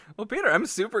 Well, Peter, I'm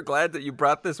super glad that you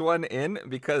brought this one in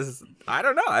because I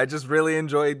don't know, I just really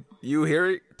enjoyed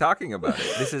you talking about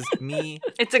it. This is me.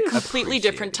 It's a completely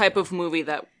different type of movie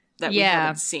that we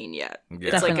haven't seen yet. Yeah.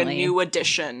 It's Definitely. like a new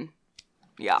addition.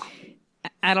 Yeah.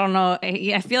 I don't know.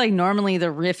 I feel like normally the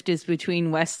rift is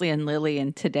between Wesley and Lily,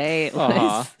 and today it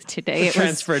was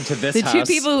transferred to this the house. two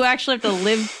people who actually have to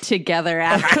live together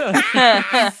after.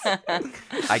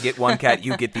 I get one cat,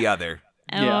 you get the other.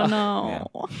 Oh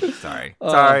no! Yeah.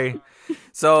 Sorry.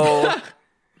 So,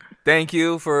 thank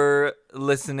you for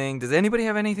listening. Does anybody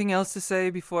have anything else to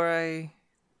say before I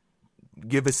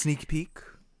give a sneak peek?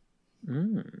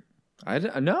 No,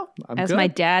 I'm As good. my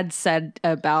dad said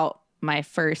about my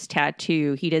first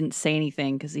tattoo, he didn't say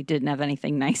anything because he didn't have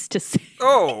anything nice to say.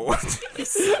 Oh.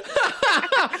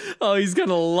 Oh, he's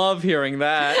gonna love hearing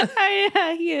that.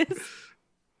 Yeah, he is.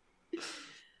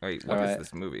 Wait, what is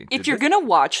this movie? If you're gonna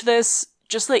watch this,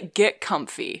 just get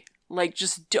comfy.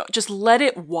 Just let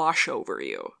it wash over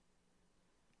you.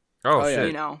 Oh shit.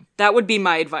 You know, that would be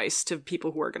my advice to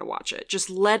people who are gonna watch it. Just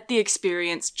let the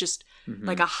experience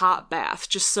like a hot bath.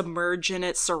 Just submerge in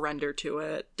it, surrender to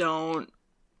it. Don't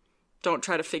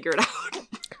try to figure it out.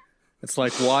 It's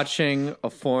like watching a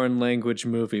foreign language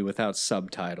movie without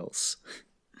subtitles.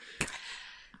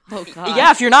 Oh god.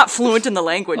 Yeah, if you're not fluent in the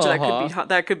language,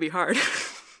 that could be hard.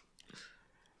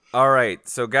 All right,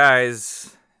 so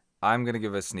guys, I'm gonna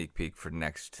give a sneak peek for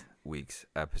next week's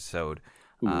episode.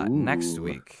 Next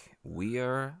week, we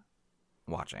are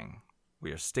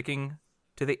sticking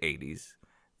to the 80s,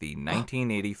 the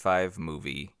 1985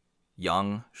 movie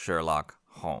Young Sherlock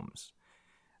Holmes.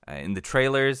 In the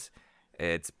trailers,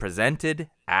 it's presented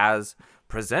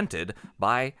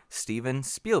by Steven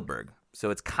Spielberg. So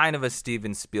it's kind of a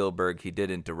Steven Spielberg. He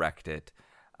didn't direct it.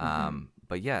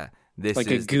 But yeah, this like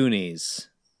is... a Goonies.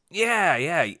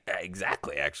 Yeah,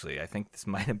 exactly, actually. I think this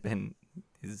might have been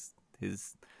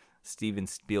his Steven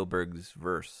Spielberg's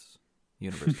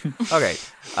universe. Okay.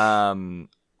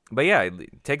 But yeah,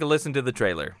 take a listen to the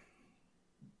trailer.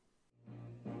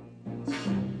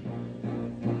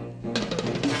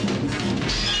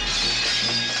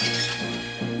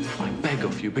 I beg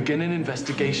of you, begin an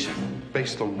investigation.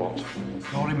 Based on what?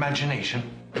 Your imagination?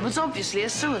 It was obviously a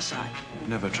suicide.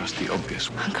 Never trust the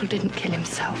obvious. Uncle didn't kill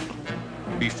himself.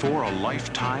 Before a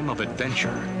lifetime of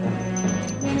adventure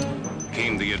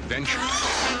came the adventure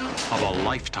of a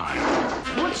lifetime.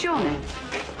 What's your name?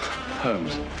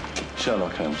 Holmes.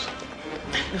 Sherlock Holmes.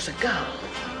 It was a girl.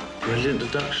 Brilliant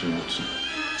deduction, Watson.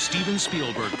 Steven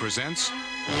Spielberg presents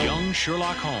Young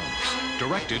Sherlock Holmes,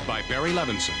 directed by Barry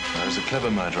Levinson. There is a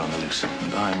clever murderer on the loose,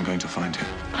 and I am going to find him.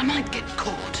 I might get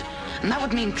caught, and that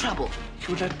would mean trouble. You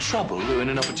would let trouble ruin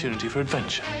an opportunity for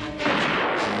adventure.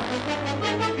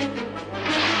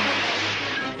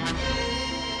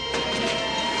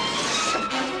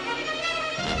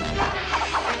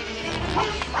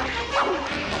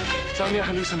 It's only a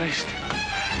hallucination.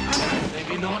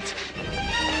 Maybe not.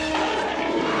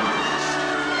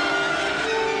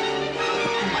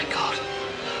 Oh my God.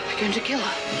 They're going to kill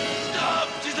her. Stop!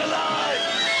 She's alive!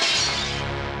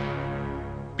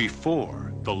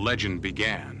 Before the legend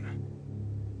began.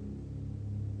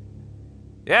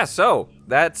 Yeah, so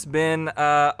that's been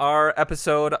our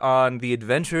episode on the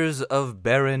Adventures of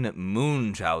Baron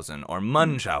Munchausen, or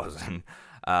Munchausen.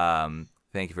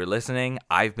 Thank you for listening.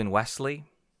 I've been Wesley.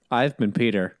 I've been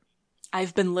Peter.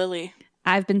 I've been Lily.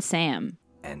 I've been Sam.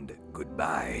 And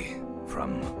goodbye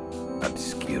from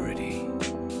obscurity.